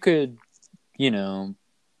 if you could, you know,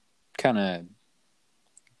 kind of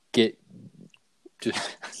get.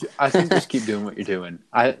 Just keep doing what you're doing.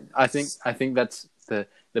 I think that's the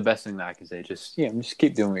best thing that I can say. Just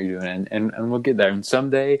keep doing what you're doing, and we'll get there. And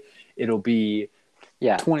someday it'll be you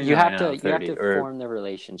have to form the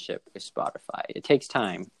relationship with Spotify. It takes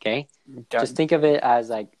time. Okay, just think of it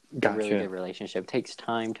as like a really good relationship. It takes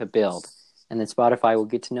time to build, and then Spotify will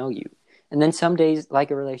get to know you. And then some days,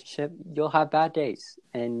 like a relationship, you'll have bad days,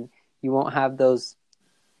 and you won't have those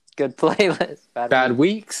good playlists. Bad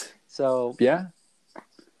weeks. So yeah.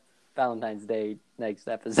 Valentine's Day next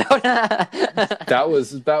episode. that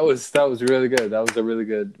was really good. That was a really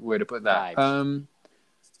good way to put that.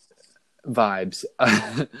 Vibes.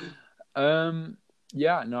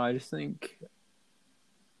 Yeah, no, I just think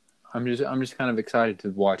I'm just kind of excited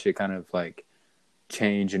to watch it kind of like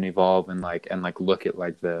change and evolve, and look at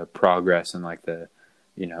like the progress and like the,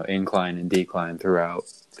 you know, incline and decline throughout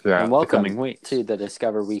the coming weeks. To the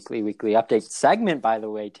Discover Weekly update segment, by the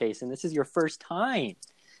way, Tayson. This is your first time.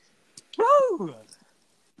 Woo!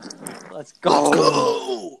 Let's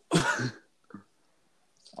go.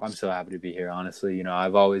 I'm so happy to be here. Honestly, you know,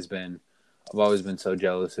 I've always been so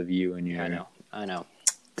jealous of you and your I know.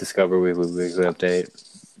 Discover Weekly update.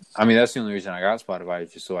 I mean, that's the only reason I got Spotify,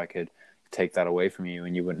 is just so I could take that away from you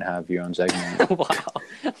and you wouldn't have your own segment. Wow.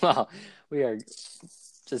 Well, we are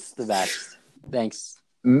just the best. Thanks.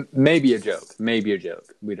 Maybe a joke. We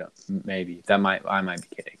don't. Maybe I might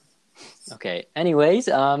be kidding. Okay. Anyways,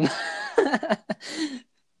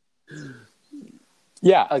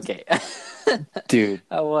 yeah. Okay. Dude.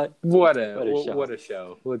 What a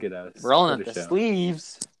show. Look at us. Rolling up the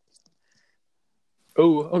sleeves.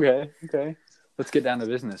 Oh, okay. Let's get down to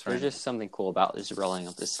business, right? There's just something cool about just rolling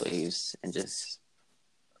up the sleeves and just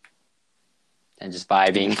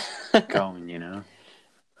vibing. Going, you know.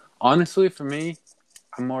 Honestly, for me,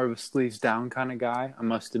 I'm more of a sleeves down kind of guy, I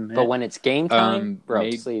must admit. But when it's game time,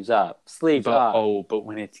 bro, sleeves up. Sleeves up. Oh, but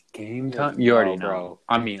when it's game time, you already know. Bro.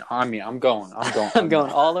 I mean, I'm going. I'm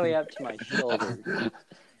going all the way up to my shoulder.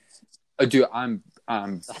 Dude, I'm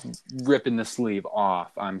ripping the sleeve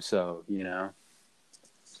off. I'm so, you know.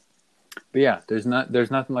 But yeah, there's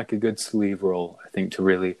nothing like a good sleeve roll, I think, to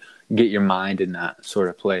really get your mind in that sort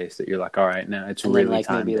of place that you're like, all right, now it's really like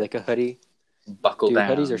time maybe to like a hoodie. Buckle down.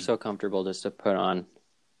 Hoodies are so comfortable just to put on.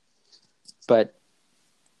 But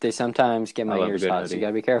they sometimes get my ears hot, so you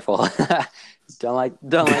gotta be careful. don't like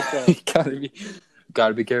that.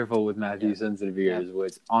 gotta be careful with Matthew's sensitive ears,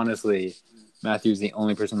 which honestly, Matthew's the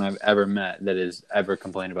only person I've ever met that has ever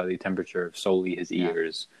complained about the temperature of solely his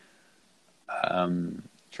ears.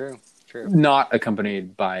 True. Not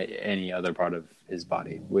accompanied by any other part of his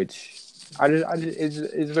body, which is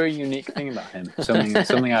a very unique thing about him.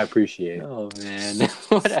 Something I appreciate. Oh man,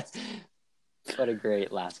 what a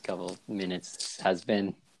great last couple minutes has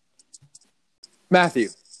been. Matthew,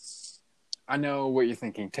 I know what you're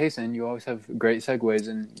thinking. Tayson, you always have great segues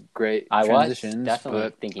and great transitions. I was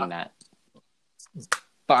definitely thinking that.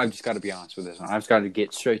 But I've just got to be honest with this one. I've just got to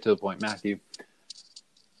get straight to the point. Matthew,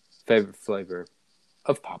 favorite flavor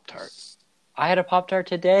of Pop-Tart? I had a Pop-Tart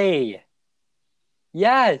today.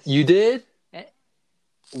 Yes. You did?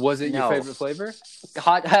 Was it your favorite flavor?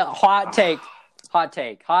 Hot take. Hot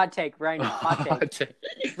take right now. Hot take.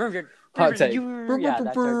 Hot take. Yeah,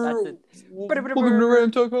 that's it. Welcome to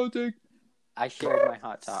Ram Talk Hot Take. I shared my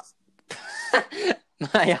hot top.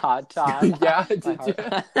 My hot top. Yeah, did you?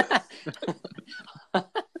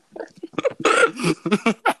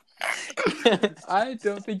 I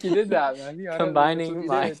don't think you did that, man. Combining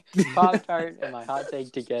my Pop-Tart and my hot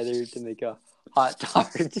take together to make a hot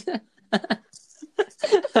tart.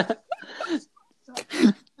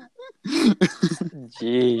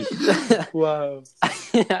 Jeez. Wow.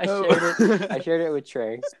 I shared it with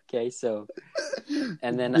Trey. Okay, so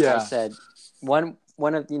and then I said one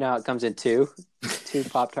of how it comes in two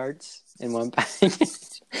Pop-Tarts in one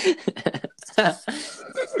package.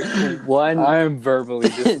 One. I am verbally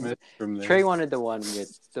dismissed from this. Trey wanted the one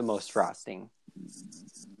with the most frosting.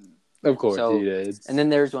 Of course he did. And then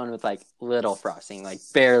there's one with like little frosting, like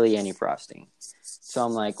barely any frosting. So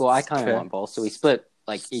I'm like, well, I kind of want both. So we split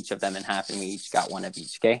like each of them in half, and we each got one of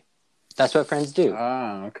each. Okay, that's what friends do.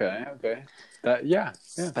 Ah, okay. But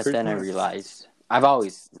then I realized, I've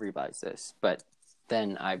always realized this, but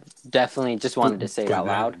then I definitely just wanted to say it out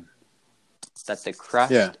loud, that the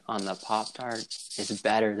crust on the Pop-Tart is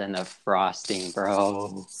better than the frosting,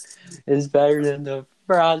 bro. It's better than the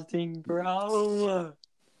frosting, bro.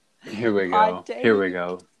 Here we go.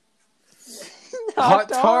 Hot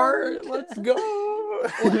tart. Let's go.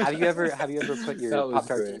 Have you ever put your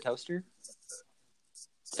Pop-Tart in a toaster?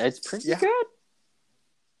 It's pretty good.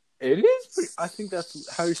 It is pretty, I think that's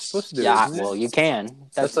how you're supposed to do it. Yeah, well, you can.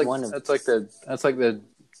 That's like the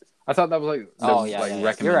I thought that was like the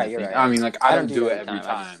recommended You're thing. right. I mean, like I don't do it every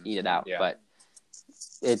time. I just eat it out, but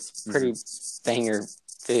it's pretty banger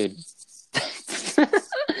food.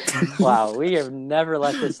 Wow, we have never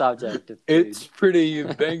left the subject of food. It's pretty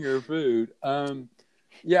banger food. I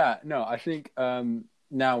think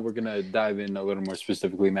now we're gonna dive in a little more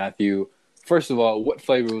specifically, Matthew. First of all, what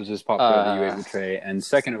flavor was this Pop-Tart that you ate with Trey? And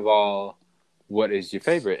second of all, what is your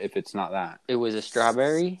favorite if it's not that? It was a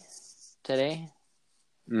strawberry today.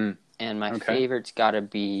 And my favorite's got to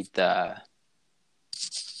be the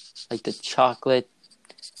chocolate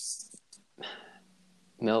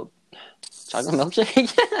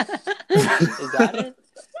milkshake. Is that it?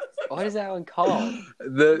 What is that one called?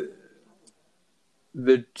 The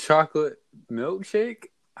chocolate milkshake?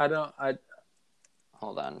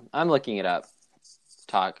 Hold on. I'm looking it up.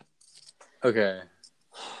 Talk. Okay.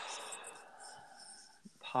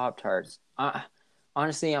 Pop-Tarts.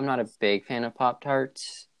 Honestly, I'm not a big fan of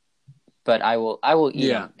Pop-Tarts, but I will eat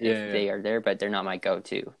them if they are there, but they're not my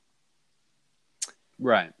go-to.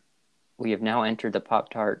 Right. We have now entered the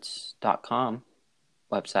poptarts.com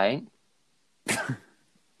website.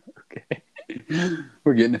 Okay.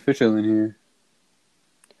 We're getting official in here.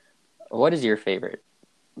 What is your favorite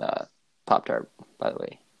Pop-Tart, by the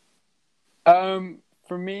way?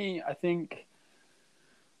 For me, I think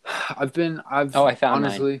I found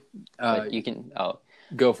honestly, mine. You can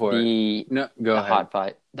go for it. No, go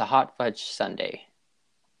ahead. The hot fudge sundae.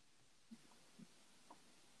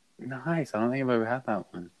 Nice. I don't think I've ever had that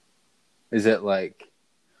one. Is it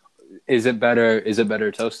better? Is it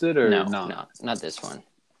better toasted or no? Not? No, not this one.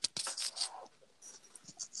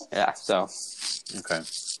 Yeah. So. Okay.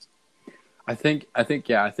 I think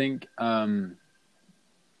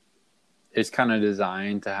it's kind of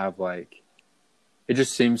designed to have like It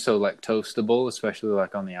just seems so like toastable, especially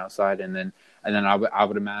like on the outside, and then I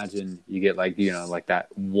would imagine you get like like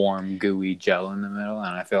that warm gooey gel in the middle,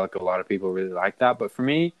 and I feel like a lot of people really like that. But for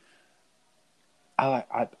me,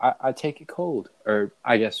 I take it cold, or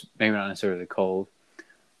I guess maybe not necessarily cold.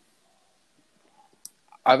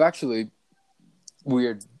 I've actually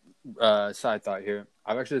weird side thought here.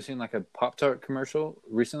 I've actually seen like a Pop-Tart commercial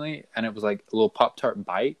recently, and it was like little Pop-Tart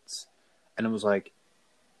bites, and it was like,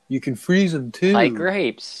 you can freeze them too, like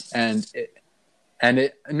grapes. And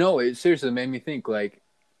it seriously made me think, like,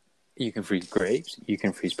 you can freeze grapes, you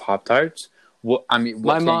can freeze Pop-Tarts. What can you freeze?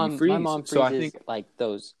 My mom freezes I think, like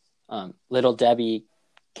those Little Debbie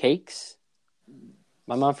cakes.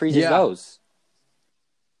 My mom freezes those.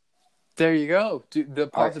 There you go. Dude, the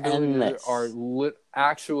possibilities are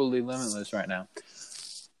actually limitless right now.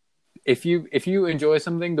 If you enjoy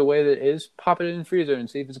something the way that it is, pop it in the freezer and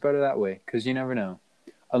see if it's better that way, because you never know.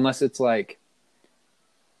 Unless it's like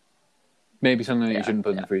maybe something that you shouldn't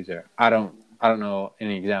put in the freezer. I don't know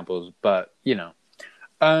any examples, but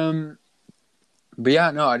but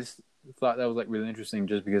yeah, no, I just thought that was like really interesting,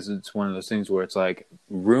 just because it's one of those things where it's like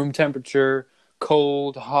room temperature,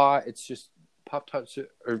 cold, hot. It's just Pop-Tarts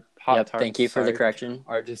or Pop-Tarts. Thank you for the correction.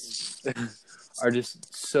 Are just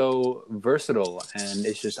so versatile, and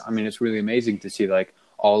it's just it's really amazing to see like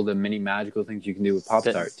all the mini magical things you can do with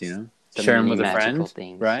Pop-Tarts. Share them with a friend,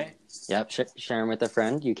 things. Right? Yep, share them with a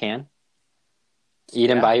friend. You can eat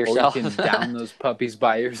them by yourself. Or you can down those puppies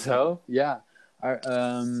by yourself. Yeah. But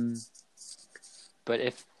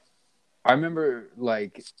if I remember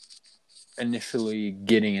like initially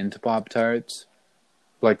getting into Pop-Tarts,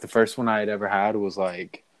 like the first one I had ever had was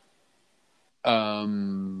like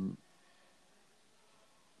the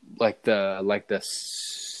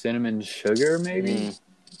cinnamon sugar, maybe.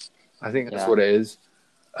 I think that's what it is.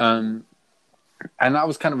 And that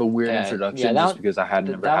was kind of a weird introduction, just because I had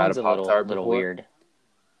never had a Pop-Tart before. Weird.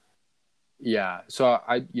 Yeah, so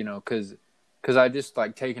I because I just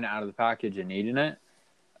like taking it out of the package and eating it.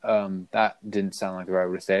 That didn't sound like the right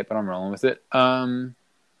way to say it, but I'm rolling with it. And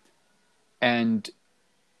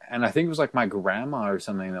I think it was like my grandma or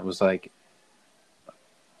something that was like,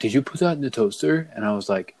 "Did you put that in the toaster?" And I was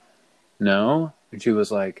like, "No." And she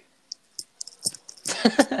was like,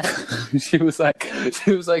 she was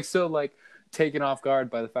like so like taken off guard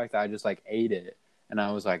by the fact that I just like ate it. And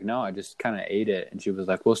I was like, "No, I just kind of ate it." And she was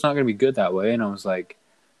like, "Well, it's not going to be good that way." And I was like,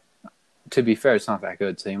 "To be fair, it's not that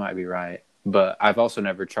good, so you might be right." But I've also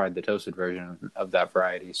never tried the toasted version of that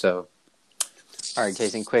variety, so. All right,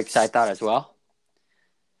 Jason, quick side thought as well.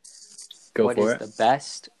 Go for it. What is the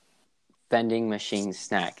best vending machine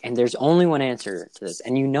snack? And there's only one answer to this,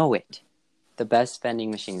 and you know it. The best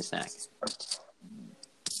vending machine snack.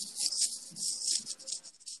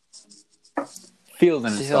 Feel the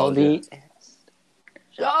nostalgia.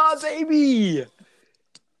 Oh, baby!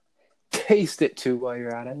 Taste it, too, while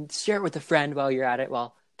you're at it. Share it with a friend while you're at it,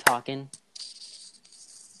 while talking.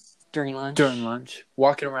 During lunch.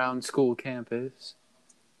 Walking around school campus.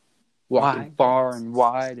 Walking far and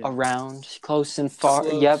wide. Around, close and far.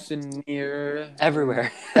 Close and near.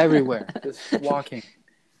 Everywhere. Everywhere. Just walking.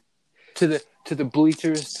 To the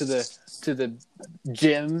bleachers, to the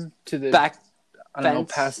gym, to the back. I don't know,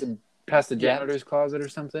 past the janitor's closet or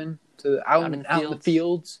something. Out in the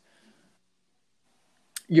fields.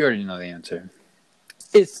 You already know the answer.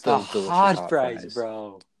 It's the hot fries,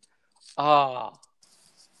 bro. Ah.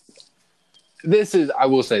 I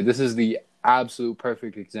will say, this is the absolute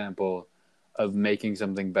perfect example of making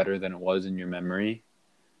something better than it was in your memory.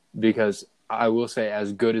 Because I will say,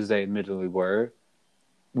 as good as they admittedly were,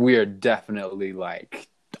 we are definitely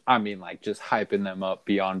just hyping them up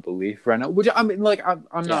beyond belief right now. Which, I'm not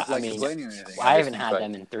complaining or anything. I haven't had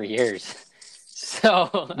them in 3 years.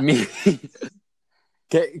 So. Me.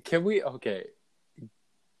 Can we talk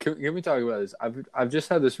about this? I've just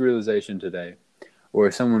had this realization today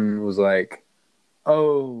where someone was like,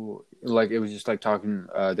 "Oh," like it was just like talking.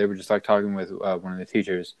 They were just like talking with one of the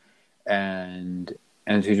teachers, and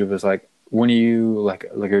the teacher was like, "When are you like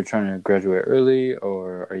you're trying to graduate early,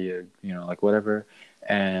 or are you like whatever?"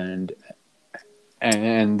 And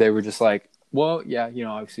they were just like, "Well, yeah,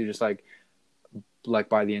 obviously just like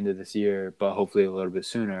by the end of this year, but hopefully a little bit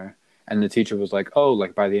sooner." And the teacher was like, "Oh,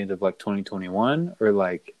 like by the end of like 2021, or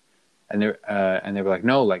like," and they were like,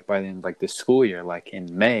 "No, like by the end of like this school year, like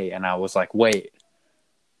in May." And I was like, "Wait,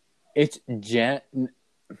 it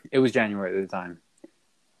was January at the time.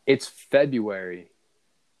 It's February,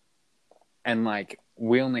 and like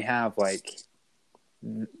we only have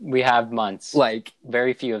we have months, like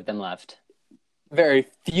very few of them left, very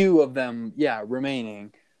few of them,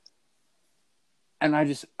 remaining." And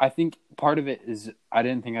I think part of it is I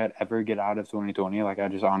didn't think I'd ever get out of 2020. Like, I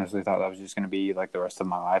just honestly thought that was just going to be, like, the rest of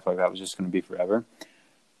my life. Like, that was just going to be forever.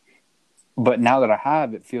 But now that I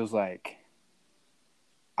have, it feels like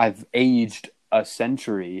I've aged a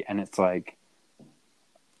century. And it's like,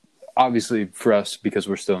 obviously for us, because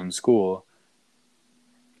we're still in school,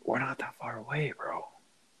 we're not that far away, bro.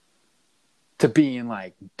 To being,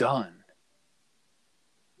 like, done.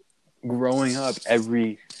 Growing up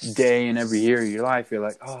every day and every year of your life, you're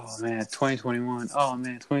like, oh man, 2021. Oh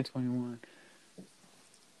man, 2021.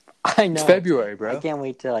 I know. It's February, bro. I can't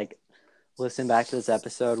wait to like listen back to this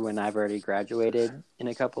episode when I've already graduated in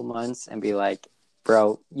a couple months and be like,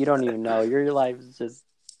 bro, you don't even know. Your life is just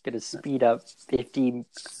gonna speed up 50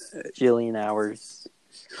 jillion hours.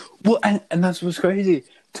 Well, and that's what's crazy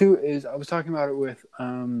too, is I was talking about it with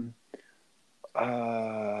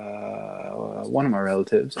one of my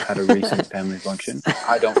relatives at a recent family function.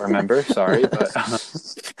 I don't remember, sorry, but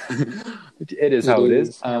it is how it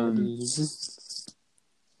is.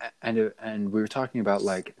 And we were talking about,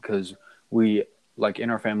 like, because we, like, in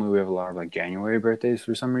our family we have a lot of, like, January birthdays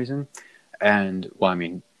for some reason, and well, I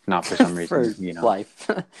mean, not for some reason, for life,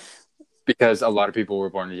 because a lot of people were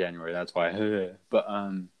born in January. That's why. But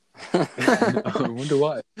I wonder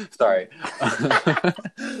why. Sorry,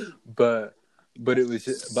 But it was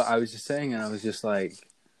just, but I was just saying, and I was just like,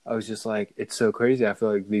 it's so crazy. I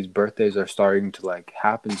feel like these birthdays are starting to, like,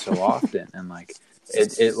 happen so often, and like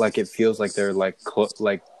it feels like they're like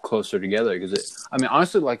closer together. Because I mean,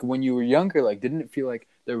 honestly, like, when you were younger, like, didn't it feel like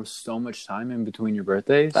there was so much time in between your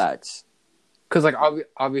birthdays? Facts. Because, like,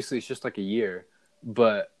 obviously it's just like a year,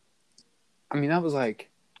 but I mean, that was like,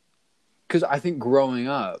 because I think growing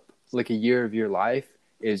up, like, a year of your life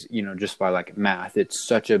is, you know, just by, like, math, it's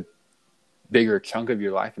such a bigger chunk of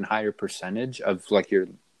your life and higher percentage of, like, your,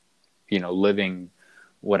 you know, living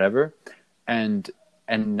whatever. And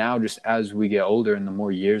now, just as we get older and the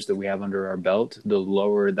more years that we have under our belt, the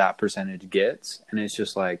lower that percentage gets. And it's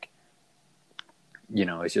just like, you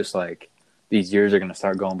know, it's just like these years are going to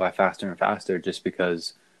start going by faster and faster, just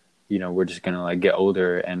because, you know, we're just going to, like, get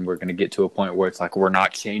older, and we're going to get to a point where it's like we're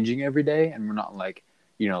not changing every day, and we're not, like,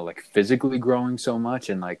 you know, like, physically growing so much.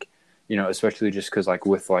 And, like, you know, especially just because, like,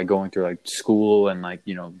 with, like, going through, like, school and, like,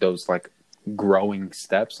 you know, those, like, growing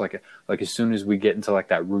steps, like as soon as we get into, like,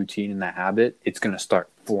 that routine and that habit, it's going to start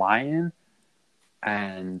flying.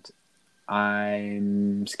 And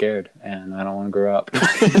I'm scared, and I don't want to grow up.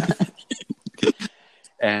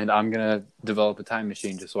 And I'm going to develop a time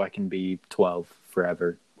machine just so I can be 12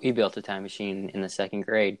 forever. We built a time machine in the 2nd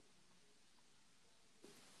grade.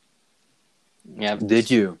 Yeah.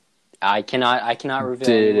 Did you? I cannot reveal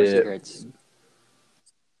any more secrets.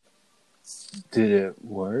 Did it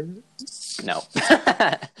work? No.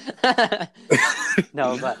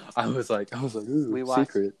 No, but I was like, ooh, we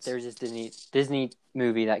watched, secrets. There's this Disney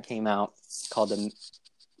movie that came out called the.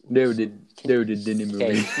 There was a Disney movie.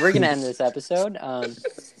 Okay, we're gonna end this episode.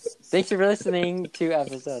 Thanks for listening to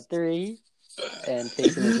episode 3. And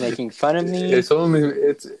Payson is making fun of me. It's only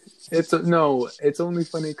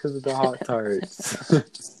funny because of the Hot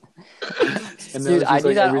Tarts. And dude, I do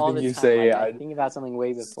like, that all the time. Say, I think about something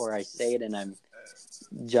way before I say it, and I'm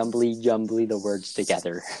jumbly the words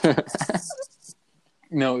together.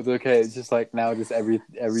 No, it's okay. It's just like now, just every time.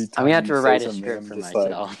 I'm gonna have to write a script for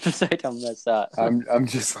myself so I don't mess up. I'm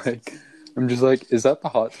just like, is that the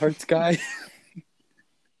Hot Tarts guy?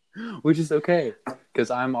 Which is okay,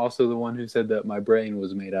 because I'm also the one who said that my brain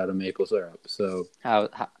was made out of maple syrup. So how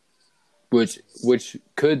which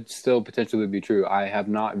could still potentially be true. I have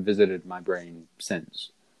not visited my brain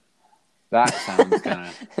since. That sounds kind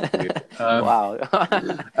of weird. Wow.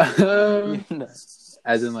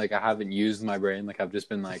 As in, like, I haven't used my brain. Like, I've just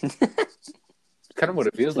been, like, kind of what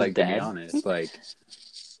it feels like, to be honest. Like,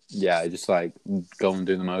 yeah, just, like, going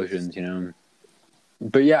through the motions, you know.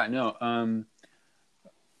 But, yeah, no.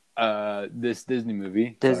 This Disney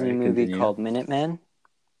movie called Minutemen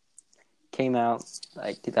came out,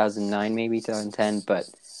 like, 2009, maybe 2010. But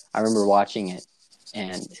I remember watching it,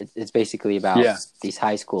 and it's basically about these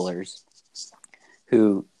high schoolers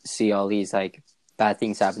who see all these, like, bad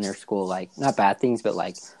things happen in their school. Like, not bad things, but,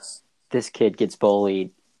 like, this kid gets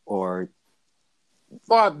bullied, or...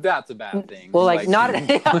 Well, that's a bad thing. Well, like not...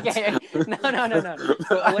 Okay. No.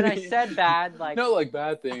 When I said bad, like... Not, like,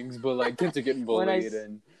 bad things, but, like, kids are getting bullied,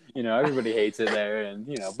 and, you know, everybody hates it there, and,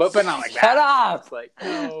 you know... But not like that. Shut up! It's like,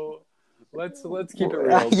 no... Let's keep it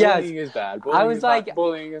real. Yes. Bullying is bad.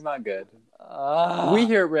 Bullying is not good. We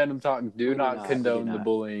here at Random Talk do not condone the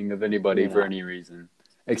bullying of anybody for any reason.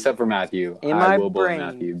 Except for Matthew. I will bully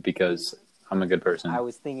Matthew because I'm a good person. I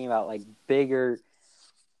was thinking about, like, bigger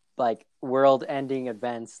like world-ending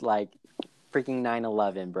events like freaking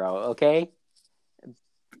 9/11, bro. Okay,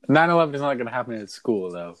 9/11 is not going to happen at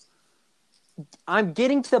school, though. I'm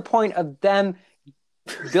getting to the point of them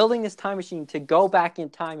building this time machine to go back in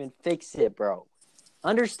time and fix it, bro.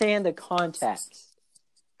 Understand the context.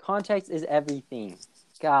 Context is everything.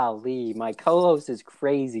 Golly, my co-host is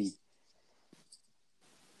crazy.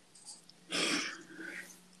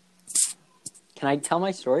 Can I tell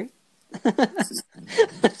my story?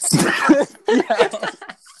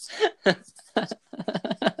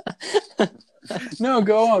 No,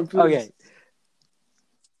 go on, please. Okay.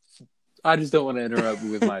 I just don't want to interrupt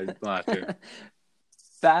you with my laughter.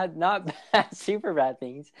 Bad, not bad, super bad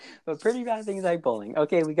things, but pretty bad things like bowling.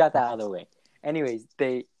 Okay, we got that out of the way. Anyways,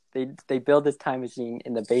 they built this time machine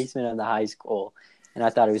in the basement of the high school, and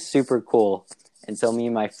I thought it was super cool. And so me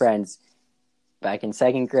and my friends, back in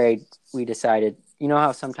second grade, we decided, you know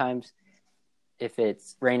how sometimes if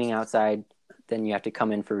it's raining outside, then you have to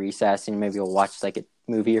come in for recess and maybe you'll watch like a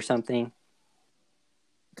movie or something.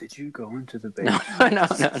 Did you go into the basement? No.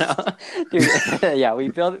 Dude, yeah, we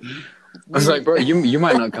built... I was like, bro, you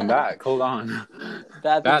might not come back. Hold on.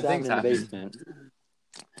 Bad things happen in the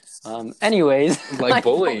basement. Anyways. Like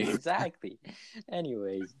bullying. Exactly.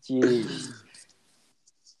 Anyways, geez.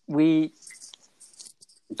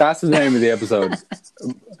 That's the name of the episode.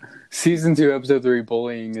 Season 2, episode 3,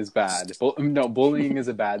 bullying is bad. No, bullying is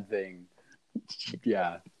a bad thing.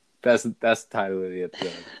 Yeah. That's the title of the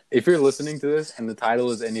episode. If you're listening to this and the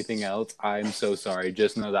title is anything else, I'm so sorry.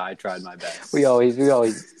 Just know that I tried my best. We always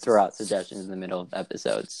throw out suggestions in the middle of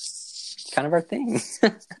episodes. It's kind of our thing.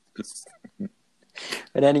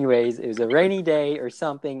 But anyways, it was a rainy day or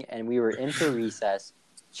something, and we were in for recess,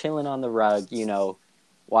 chilling on the rug, you know,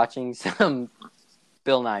 watching some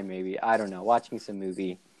Bill Nye maybe. I don't know, watching some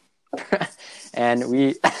movie. And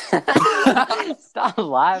we stop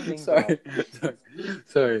laughing. Sorry.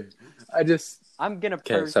 I'm gonna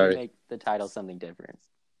personally make the title something different.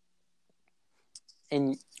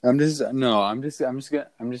 And I'm just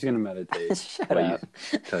gonna meditate. Shut up.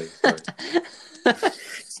 Tell you story.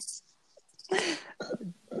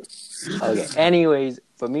 Okay. Anyways,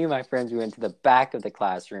 but me and my friends, we went to the back of the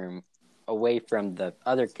classroom, away from the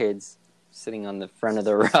other kids sitting on the front of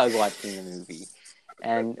the rug watching the movie.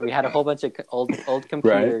 And we had a whole bunch of old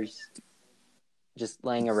computers just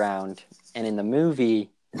laying around. And in the movie,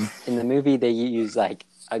 they use like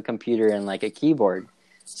a computer and like a keyboard.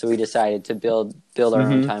 So we decided to build our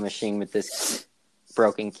own time machine with this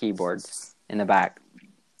broken keyboard in the back.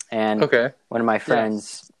 And one of my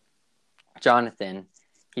friends, Jonathan,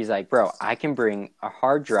 he's like, bro, I can bring a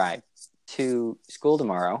hard drive to school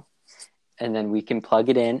tomorrow, and then we can plug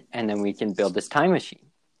it in, and then we can build this time machine.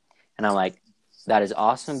 And I'm like, that is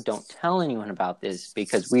awesome. Don't tell anyone about this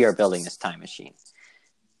because we are building this time machine.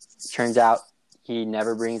 Turns out he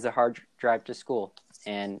never brings the hard drive to school,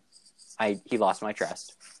 and he lost my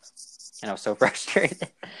trust, and I was so frustrated.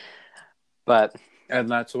 And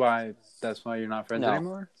that's why you're not friends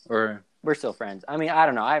anymore, or we're still friends. I mean, I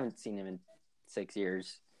don't know. I haven't seen him in 6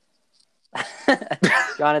 years.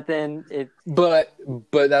 Jonathan, but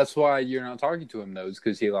that's why you're not talking to him though, is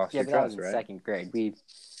because he lost your trust, right? Second grade,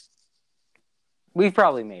 we've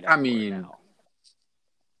probably made up. I mean,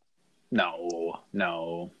 no.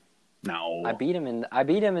 I beat him in. I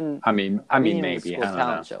mean, maybe. School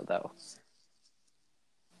talent show though.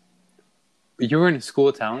 You were in a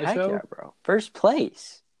school talent show? Yeah, bro. First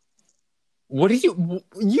place. What did you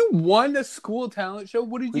won a school talent show?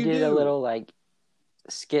 What did you do? We did a little like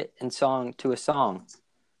skit and song to a song.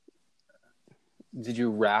 Did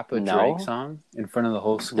you rap a Drake song in front of the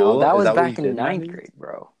whole school? No, that was back in 9th grade,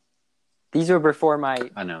 bro. These were before my...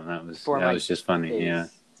 I know, that was just funny, days. Yeah.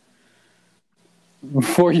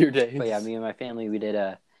 Before your days. But yeah, me and my family, we did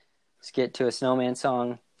a skit to a Snowman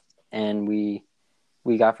song, and we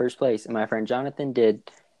got first place. And my friend Jonathan did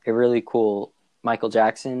a really cool Michael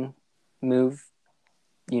Jackson move,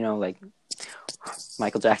 you know, like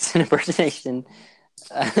Michael Jackson impersonation.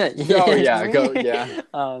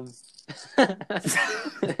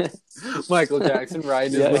 Michael Jackson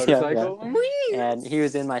riding his motorcycle. Yeah. And he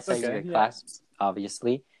was in my second grade class,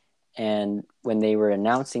 obviously. And when they were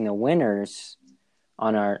announcing the winners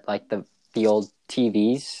on our, like the old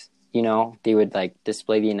TVs, you know, they would like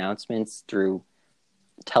display the announcements through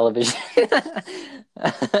television,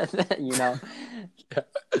 you know,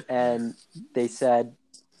 and they said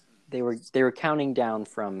they were counting down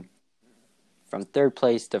from third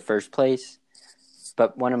place to first place,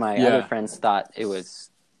 but one of my other friends thought it was,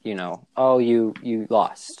 you know, oh, you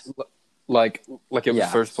lost, like it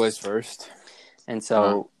was first place first, and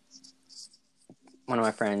so one of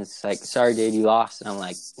my friends like, sorry, dude, you lost. And I'm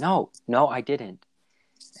like, no, I didn't.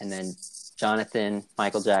 And then Jonathan,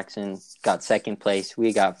 Michael Jackson got second place.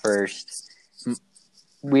 We got first.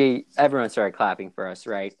 Everyone started clapping for us,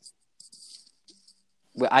 right?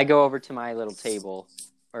 I go over to my little table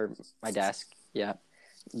or my desk. Yeah.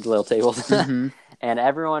 Little tables. Mm-hmm. And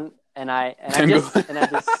everyone and I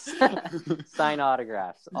just sign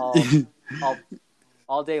autographs all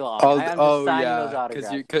day long. I'm just signing those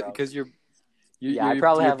autographs. Because I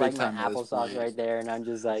probably have like my applesauce right there, and I'm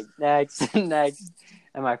just like next.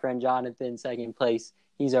 And my friend Jonathan, second place,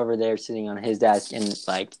 he's over there sitting on his desk, and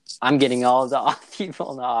like I'm getting all the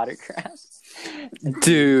people in the autographs.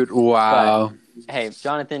 Dude, wow. But, hey,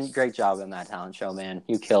 Jonathan, great job on that talent show, man.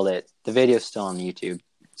 You killed it. The video's still on YouTube,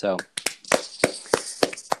 so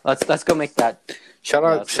let's go make that. Shout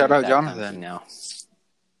out, Jonathan. Now,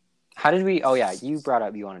 how did we? Oh yeah, you brought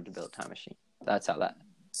up you wanted to build a time machine. That's how that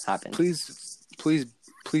happened.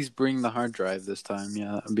 Please bring the hard drive this time.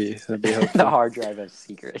 Yeah, that'd be helpful. The hard drive of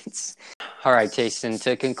secrets. All right, Jason.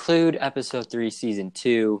 To conclude episode 3, season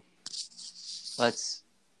 2,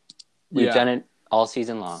 we've done it all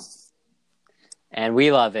season long, and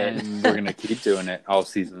we love it. And we're gonna keep doing it all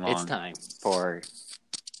season long. It's time for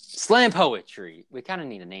slam poetry. We kind of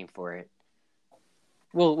need a name for it.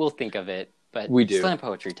 We'll think of it, but we do. Slam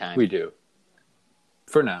poetry time. We do.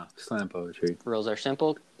 For now, slam poetry. Rules are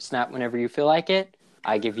simple. Snap whenever you feel like it.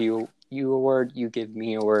 I give you a word. You give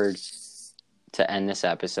me a word to end this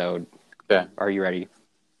episode. Okay. Are you ready?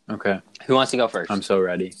 Okay. Who wants to go first? I'm so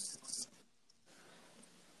ready.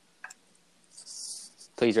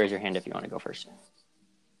 Please raise your hand if you want to go first.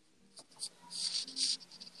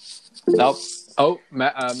 Nope. Oh,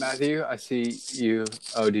 Matthew, I see you.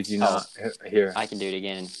 Oh, did you not? Here. I can do it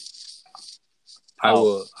again. I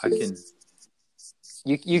can.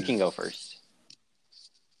 You can go first.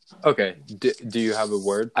 Okay. Do you have a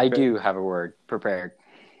word prepared? I do have a word prepared.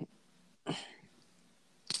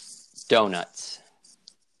 Donuts.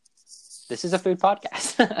 This is a food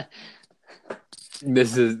podcast.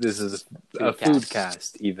 This is a food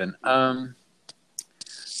cast even.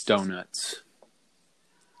 Donuts.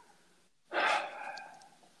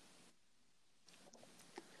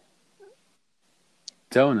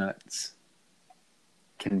 Donuts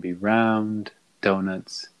can be round.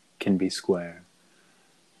 Donuts can be square.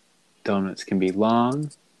 Donuts can be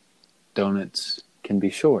long. Donuts can be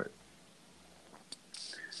short.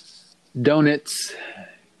 Donuts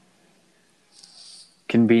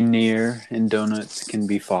can be near and donuts can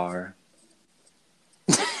be far.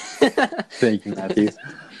 Thank you, Matthew.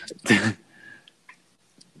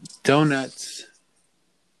 Donuts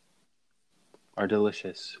are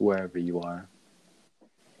delicious wherever you are.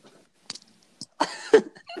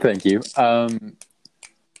 Thank you. Snap.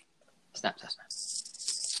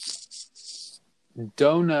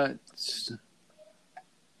 Donuts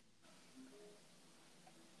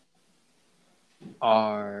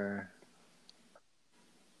are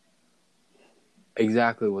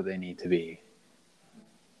exactly what they need to be.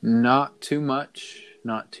 Not too much,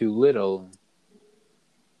 not too little,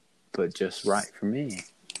 but just right for me.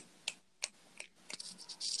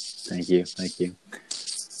 Thank you.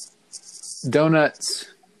 Donuts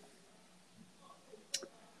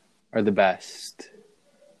are the best.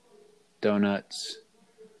 Donuts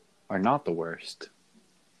are not the worst.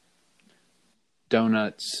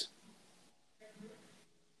 Donuts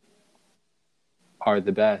are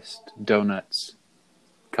the best. Donuts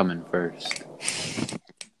coming first.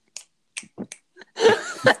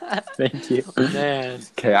 Thank you. Man.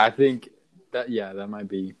 Okay, I think that might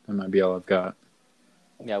be all I've got.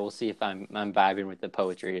 Yeah, we'll see if I'm vibing with the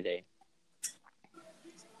poetry today.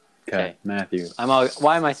 Okay, Matthew.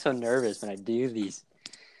 Why am I so nervous when I do these?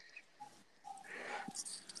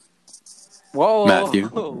 Whoa, Matthew.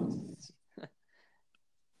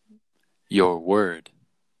 Your word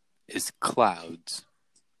is clouds.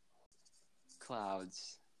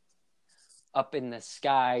 Clouds. Up in the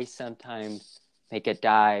sky, sometimes make a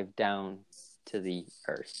dive down to the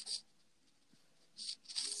earth.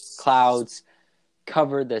 Clouds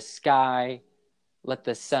cover the sky, let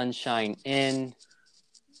the sun shine in,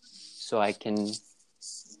 so I can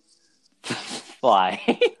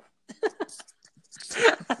fly.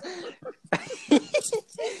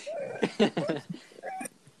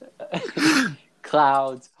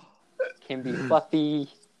 Clouds can be fluffy.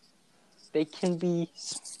 They can be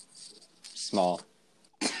small.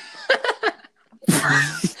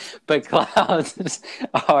 But clouds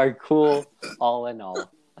are cool all in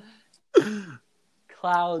all.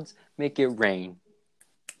 Clouds make it rain.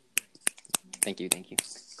 Thank you.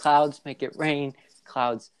 Clouds make it rain.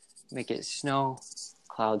 Clouds make it snow.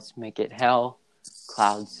 Clouds make it hell.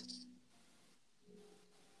 clouds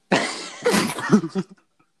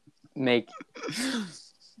make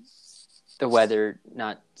the weather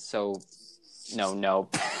not so. No.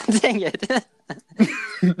 Dang it.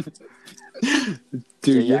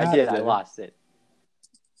 Dude, yeah, I did. I lost it.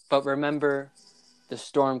 But remember, the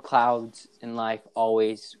storm clouds in life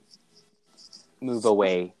always move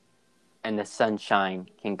away, and the sunshine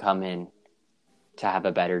can come in to have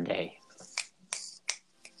a better day.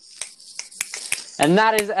 And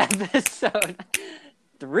that is episode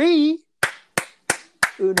 3.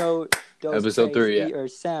 Uno, dos, episode 3, yeah. Or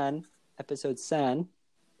San. Episode San.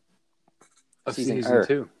 Of season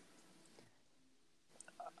 2.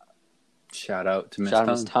 Shout out to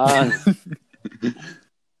Miss Ton.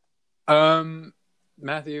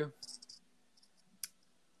 Matthew.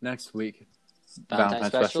 Next week. Valentine's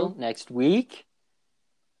special. Next week.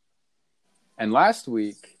 And last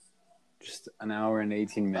week, just an hour and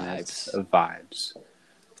 18 minutes of vibes.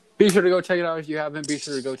 Be sure to go check it out if you haven't. Be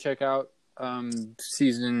sure to go check out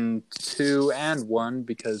season 2 and 1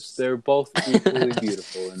 because they're both equally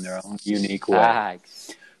beautiful in their own unique way.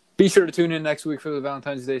 Facts. Be sure to tune in next week for the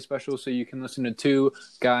Valentine's Day special so you can listen to 2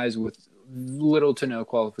 guys with little to no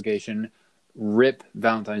qualification rip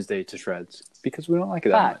Valentine's Day to shreds because we don't like it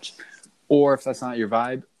that much. Or if that's not your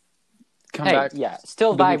vibe, come back. Yeah,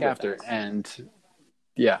 still the vibe week after, and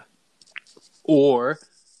yeah. Or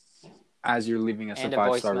as you're leaving us a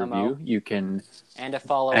 5-star review, you can and a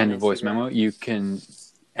follow and a voice memo. You can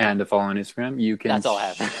and a follow on Instagram. You can that's all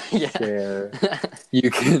I have. share.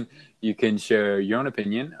 You can share your own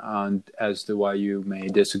opinion on as to why you may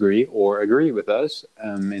disagree or agree with us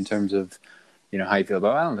in terms of how you feel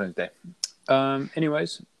about Valentine's Day.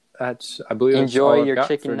 Anyways, I believe enjoy your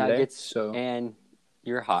chicken nuggets and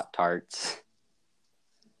your Hot Tarts.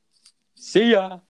 See ya.